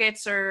farmers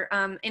markets, or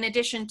in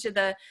addition to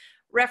the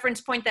reference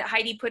point that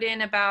Heidi put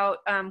in about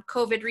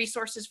COVID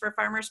resources for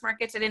farmers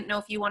markets. I didn't know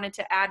if you wanted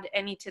to add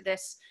any to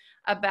this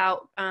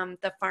about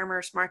the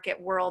farmers market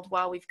world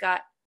while we've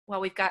got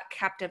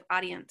captive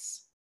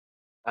audience.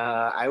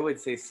 I would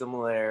say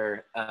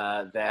similar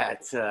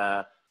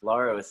that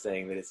Lara was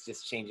saying, that it's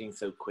just changing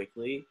so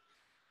quickly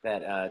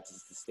that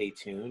just to stay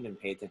tuned and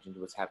pay attention to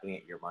what's happening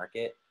at your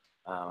market.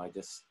 I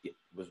just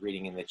was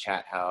reading in the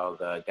chat how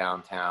the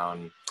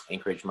downtown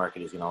Anchorage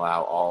market is going to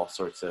allow all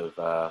sorts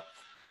of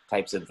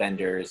types of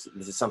vendors.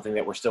 This is something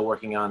that we're still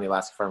working on. The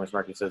Alaska Farmers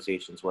Market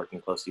Association is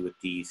working closely with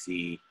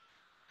DEC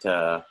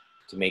to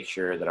make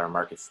sure that our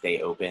markets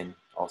stay open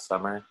all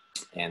summer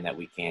and that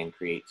we can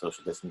create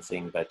social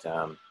distancing. But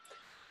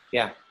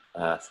yeah,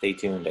 stay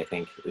tuned, I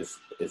think is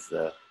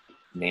the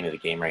name of the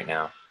game right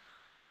now.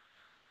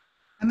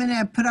 I'm going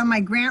to put on my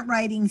grant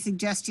writing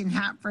suggestion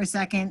hat for a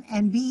second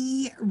and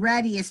be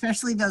ready,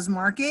 especially those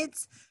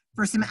markets,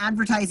 for some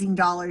advertising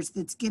dollars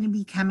that's going to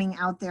be coming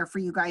out there for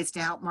you guys to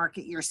help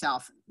market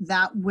yourself.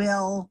 That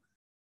will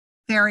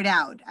ferret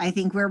out. I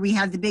think where we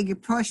had the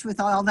big push with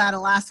all that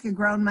Alaska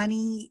grown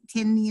money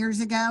 10 years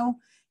ago,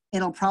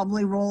 it'll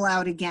probably roll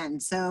out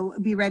again. So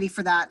be ready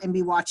for that and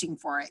be watching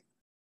for it.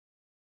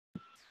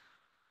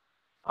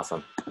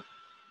 Awesome.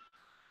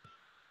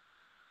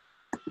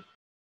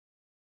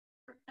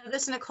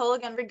 This is Nicole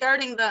again.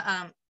 Regarding the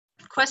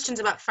questions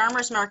about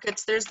farmers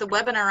markets, there's the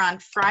webinar on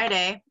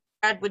Friday.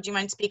 Brad, would you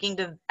mind speaking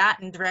to that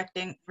and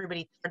directing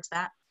everybody towards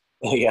that?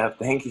 Yeah,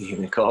 thank you,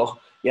 Nicole.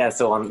 Yeah,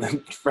 so on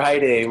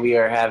Friday, we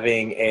are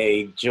having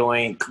a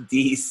joint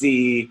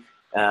DC,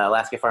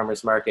 Alaska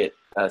Farmers Market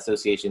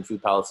Association,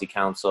 Food Policy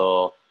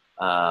Council,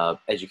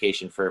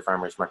 education for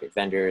farmers market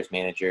vendors,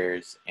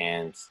 managers,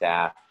 and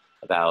staff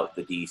about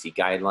the DEC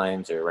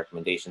guidelines or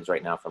recommendations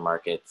right now for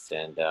markets,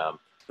 and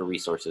for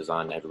resources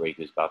on everybody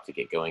who's about to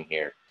get going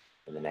here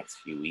in the next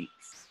few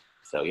weeks.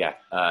 So yeah,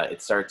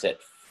 it starts at,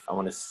 I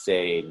want to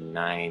say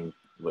 9,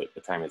 what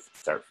time does it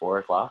start, 4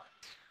 o'clock?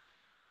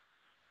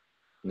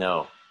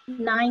 No.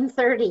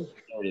 9:30.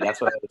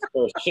 That's what I was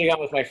first. I should have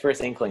gone with my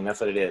first inkling.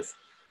 That's what it is.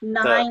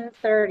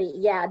 9:30.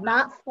 Yeah,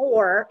 not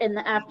 4 in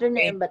the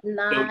afternoon, but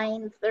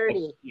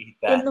 9:30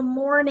 in the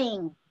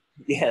morning.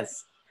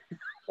 Yes.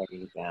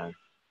 Writing it down.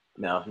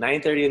 No,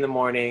 9:30 in the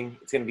morning.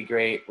 It's going to be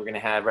great. We're going to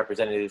have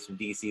representatives from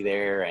DC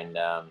there, and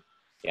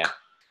yeah,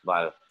 a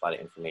lot of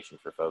information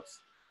for folks.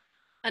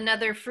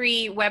 Another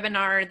free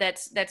webinar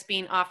that's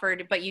being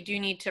offered, but you do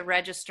need to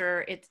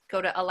register.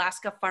 Go to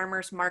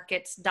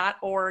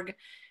alaskafarmersmarkets.org.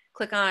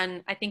 Click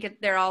on, I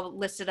think they're all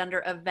listed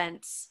under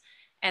events,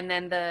 and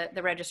then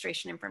the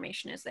registration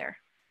information is there.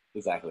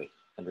 Exactly,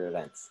 under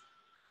events.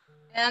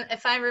 And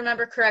if I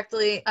remember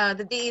correctly,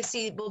 the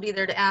DEC will be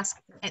there to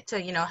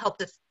help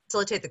to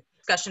facilitate the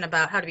discussion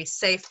about how to be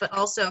safe, but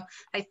also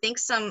I think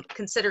some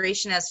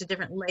consideration as to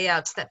different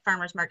layouts that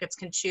farmers markets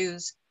can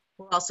choose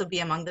will also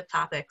be among the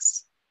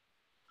topics.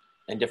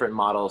 And different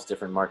models,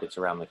 different markets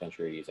around the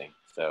country are using.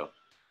 So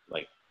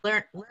like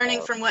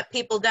learning from what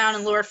people down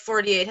in lower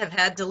 48 have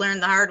had to learn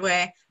the hard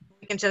way.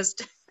 We can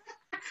just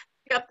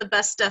pick up the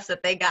best stuff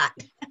that they got.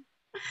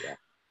 Yeah.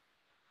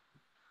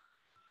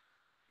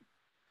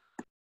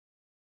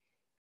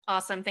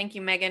 Awesome. Thank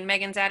you, Megan.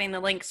 Megan's adding the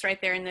links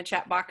right there in the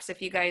chat box.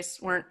 If you guys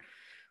weren't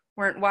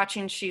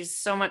watching, she's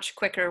so much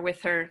quicker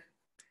with her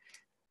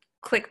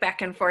click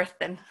back and forth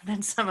than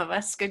some of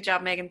us. Good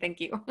job, Megan. Thank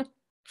you.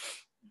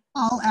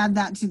 I'll add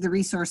that to the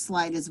resource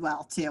slide as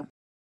well, too.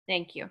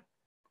 Thank you.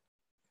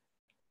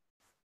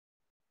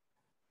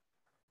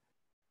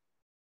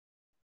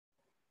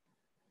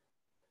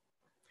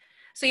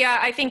 So yeah,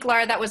 I think,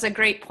 Lara, that was a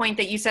great point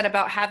that you said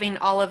about having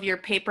all of your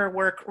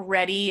paperwork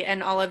ready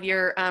and all of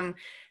your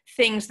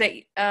things that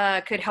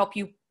could help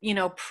you,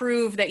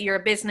 prove that you're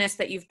a business,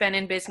 that you've been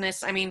in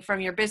business. I mean, from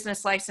your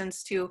business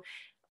license to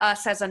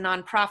us as a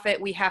nonprofit,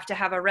 we have to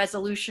have a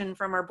resolution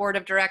from our board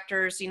of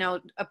directors,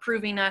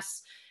 approving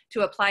us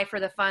to apply for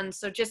the funds.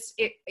 So just,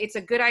 it's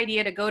a good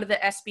idea to go to the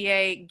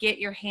SBA, get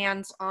your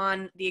hands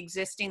on the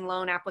existing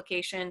loan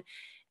application.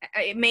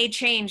 It may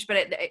change,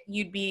 but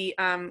you'd be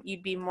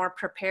more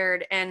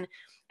prepared. And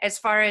as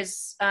far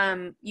as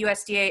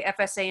USDA,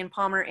 FSA, and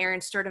Palmer, Aaron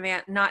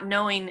Sturdivant not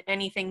knowing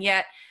anything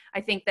yet, I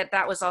think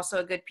that was also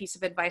a good piece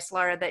of advice,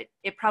 Lara, that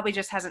it probably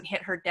just hasn't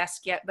hit her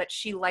desk yet, but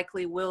she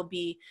likely will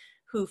be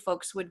who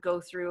folks would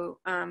go through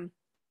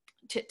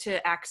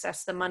to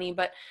access the money.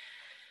 But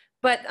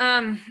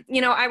I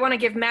want to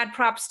give mad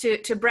props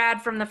to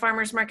Brad from the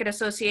Farmers Market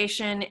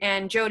Association,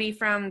 and Jody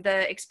from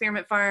the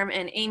Experiment Farm,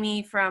 and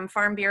Amy from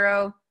Farm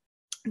Bureau,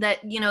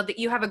 that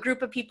you have a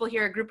group of people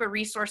here, a group of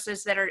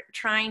resources that are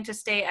trying to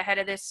stay ahead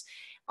of this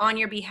on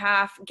your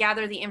behalf,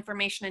 gather the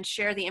information and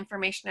share the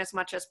information as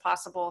much as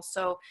possible.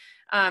 So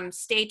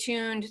stay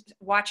tuned,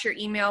 watch your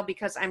email,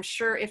 because I'm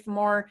sure if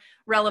more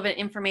relevant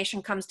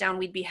information comes down,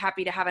 we'd be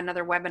happy to have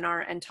another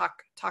webinar and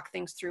talk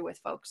things through with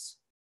folks.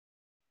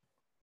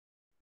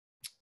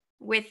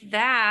 With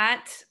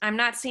that, I'm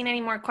not seeing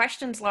any more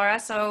questions, Lara.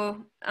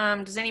 So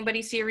does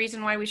anybody see a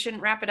reason why we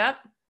shouldn't wrap it up?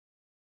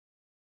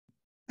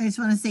 I just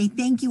want to say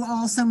thank you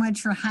all so much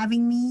for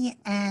having me.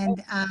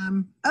 And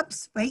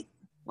oops, wait.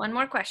 One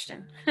more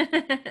question.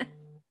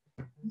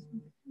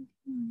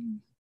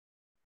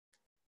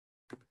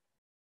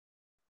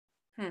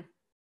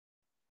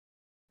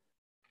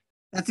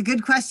 That's a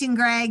good question,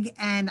 Greg,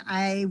 and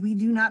we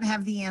do not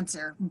have the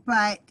answer,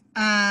 but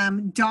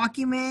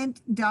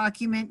document.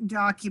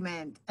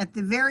 At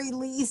the very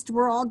least,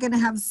 we're all going to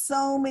have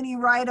so many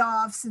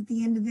write-offs at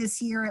the end of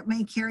this year, it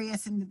may carry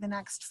us into the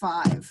next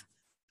 5.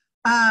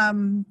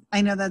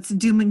 I know that's a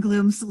doom and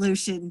gloom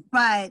solution,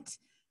 but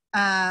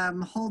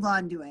hold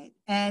on to it.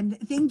 And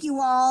thank you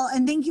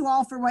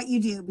all for what you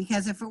do,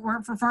 because if it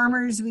weren't for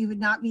farmers, we would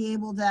not be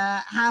able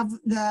to have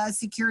the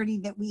security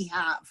that we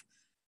have.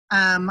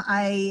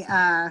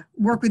 I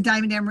work with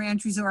Diamond Dam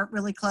Ranch Resort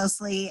really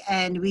closely,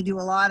 and we do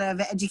a lot of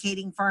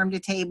educating farm to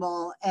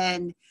table,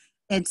 and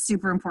it's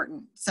super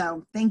important.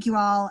 So thank you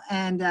all,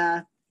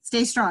 and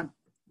stay strong.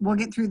 We'll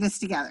get through this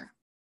together.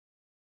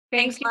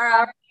 Thanks,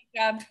 Lara. Good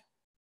job.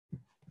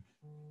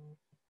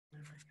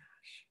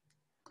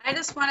 I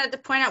just wanted to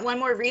point out one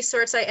more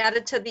resource I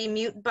added to the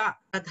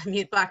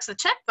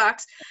chat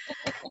box.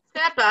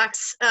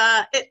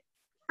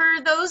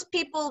 For those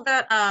people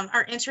that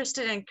are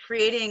interested in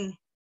creating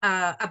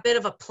a bit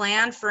of a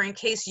plan for in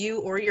case you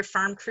or your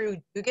farm crew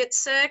do get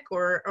sick,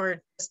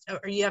 or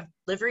you have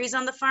deliveries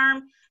on the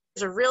farm,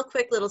 there's a real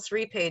quick little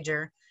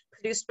 3-pager.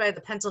 produced by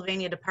the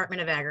Pennsylvania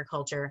Department of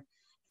Agriculture.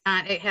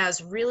 And it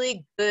has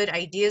really good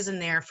ideas in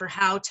there for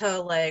how to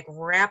like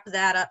wrap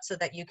that up so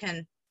that you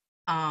can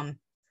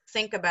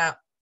think about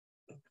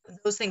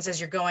those things as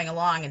you're going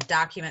along and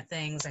document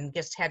things and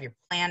just have your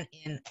plan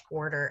in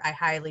order. I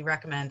highly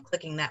recommend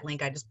clicking that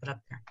link I just put up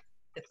there.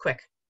 It's quick.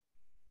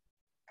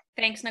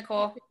 Thanks,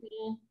 Nicole.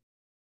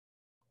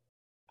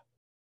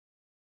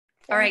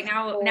 All right,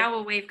 now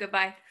we'll wave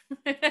goodbye.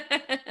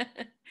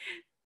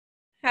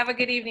 Have a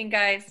good evening,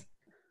 guys.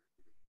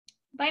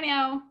 Bye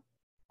now.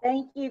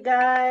 Thank you,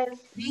 guys.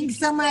 Thanks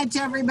so much,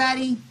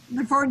 everybody.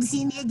 Look forward to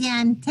seeing you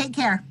again. Take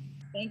care.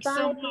 Thanks Bye,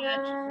 so much.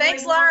 guys.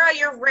 Thanks, Lara.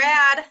 You're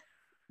rad.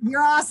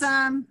 You're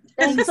awesome.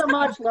 Thanks so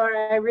much,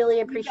 Laura. I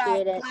really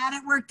appreciate it. Glad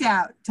it worked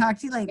out. Talk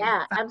to you later.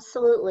 Yeah, Bye.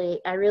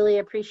 absolutely. I really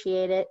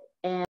appreciate it. And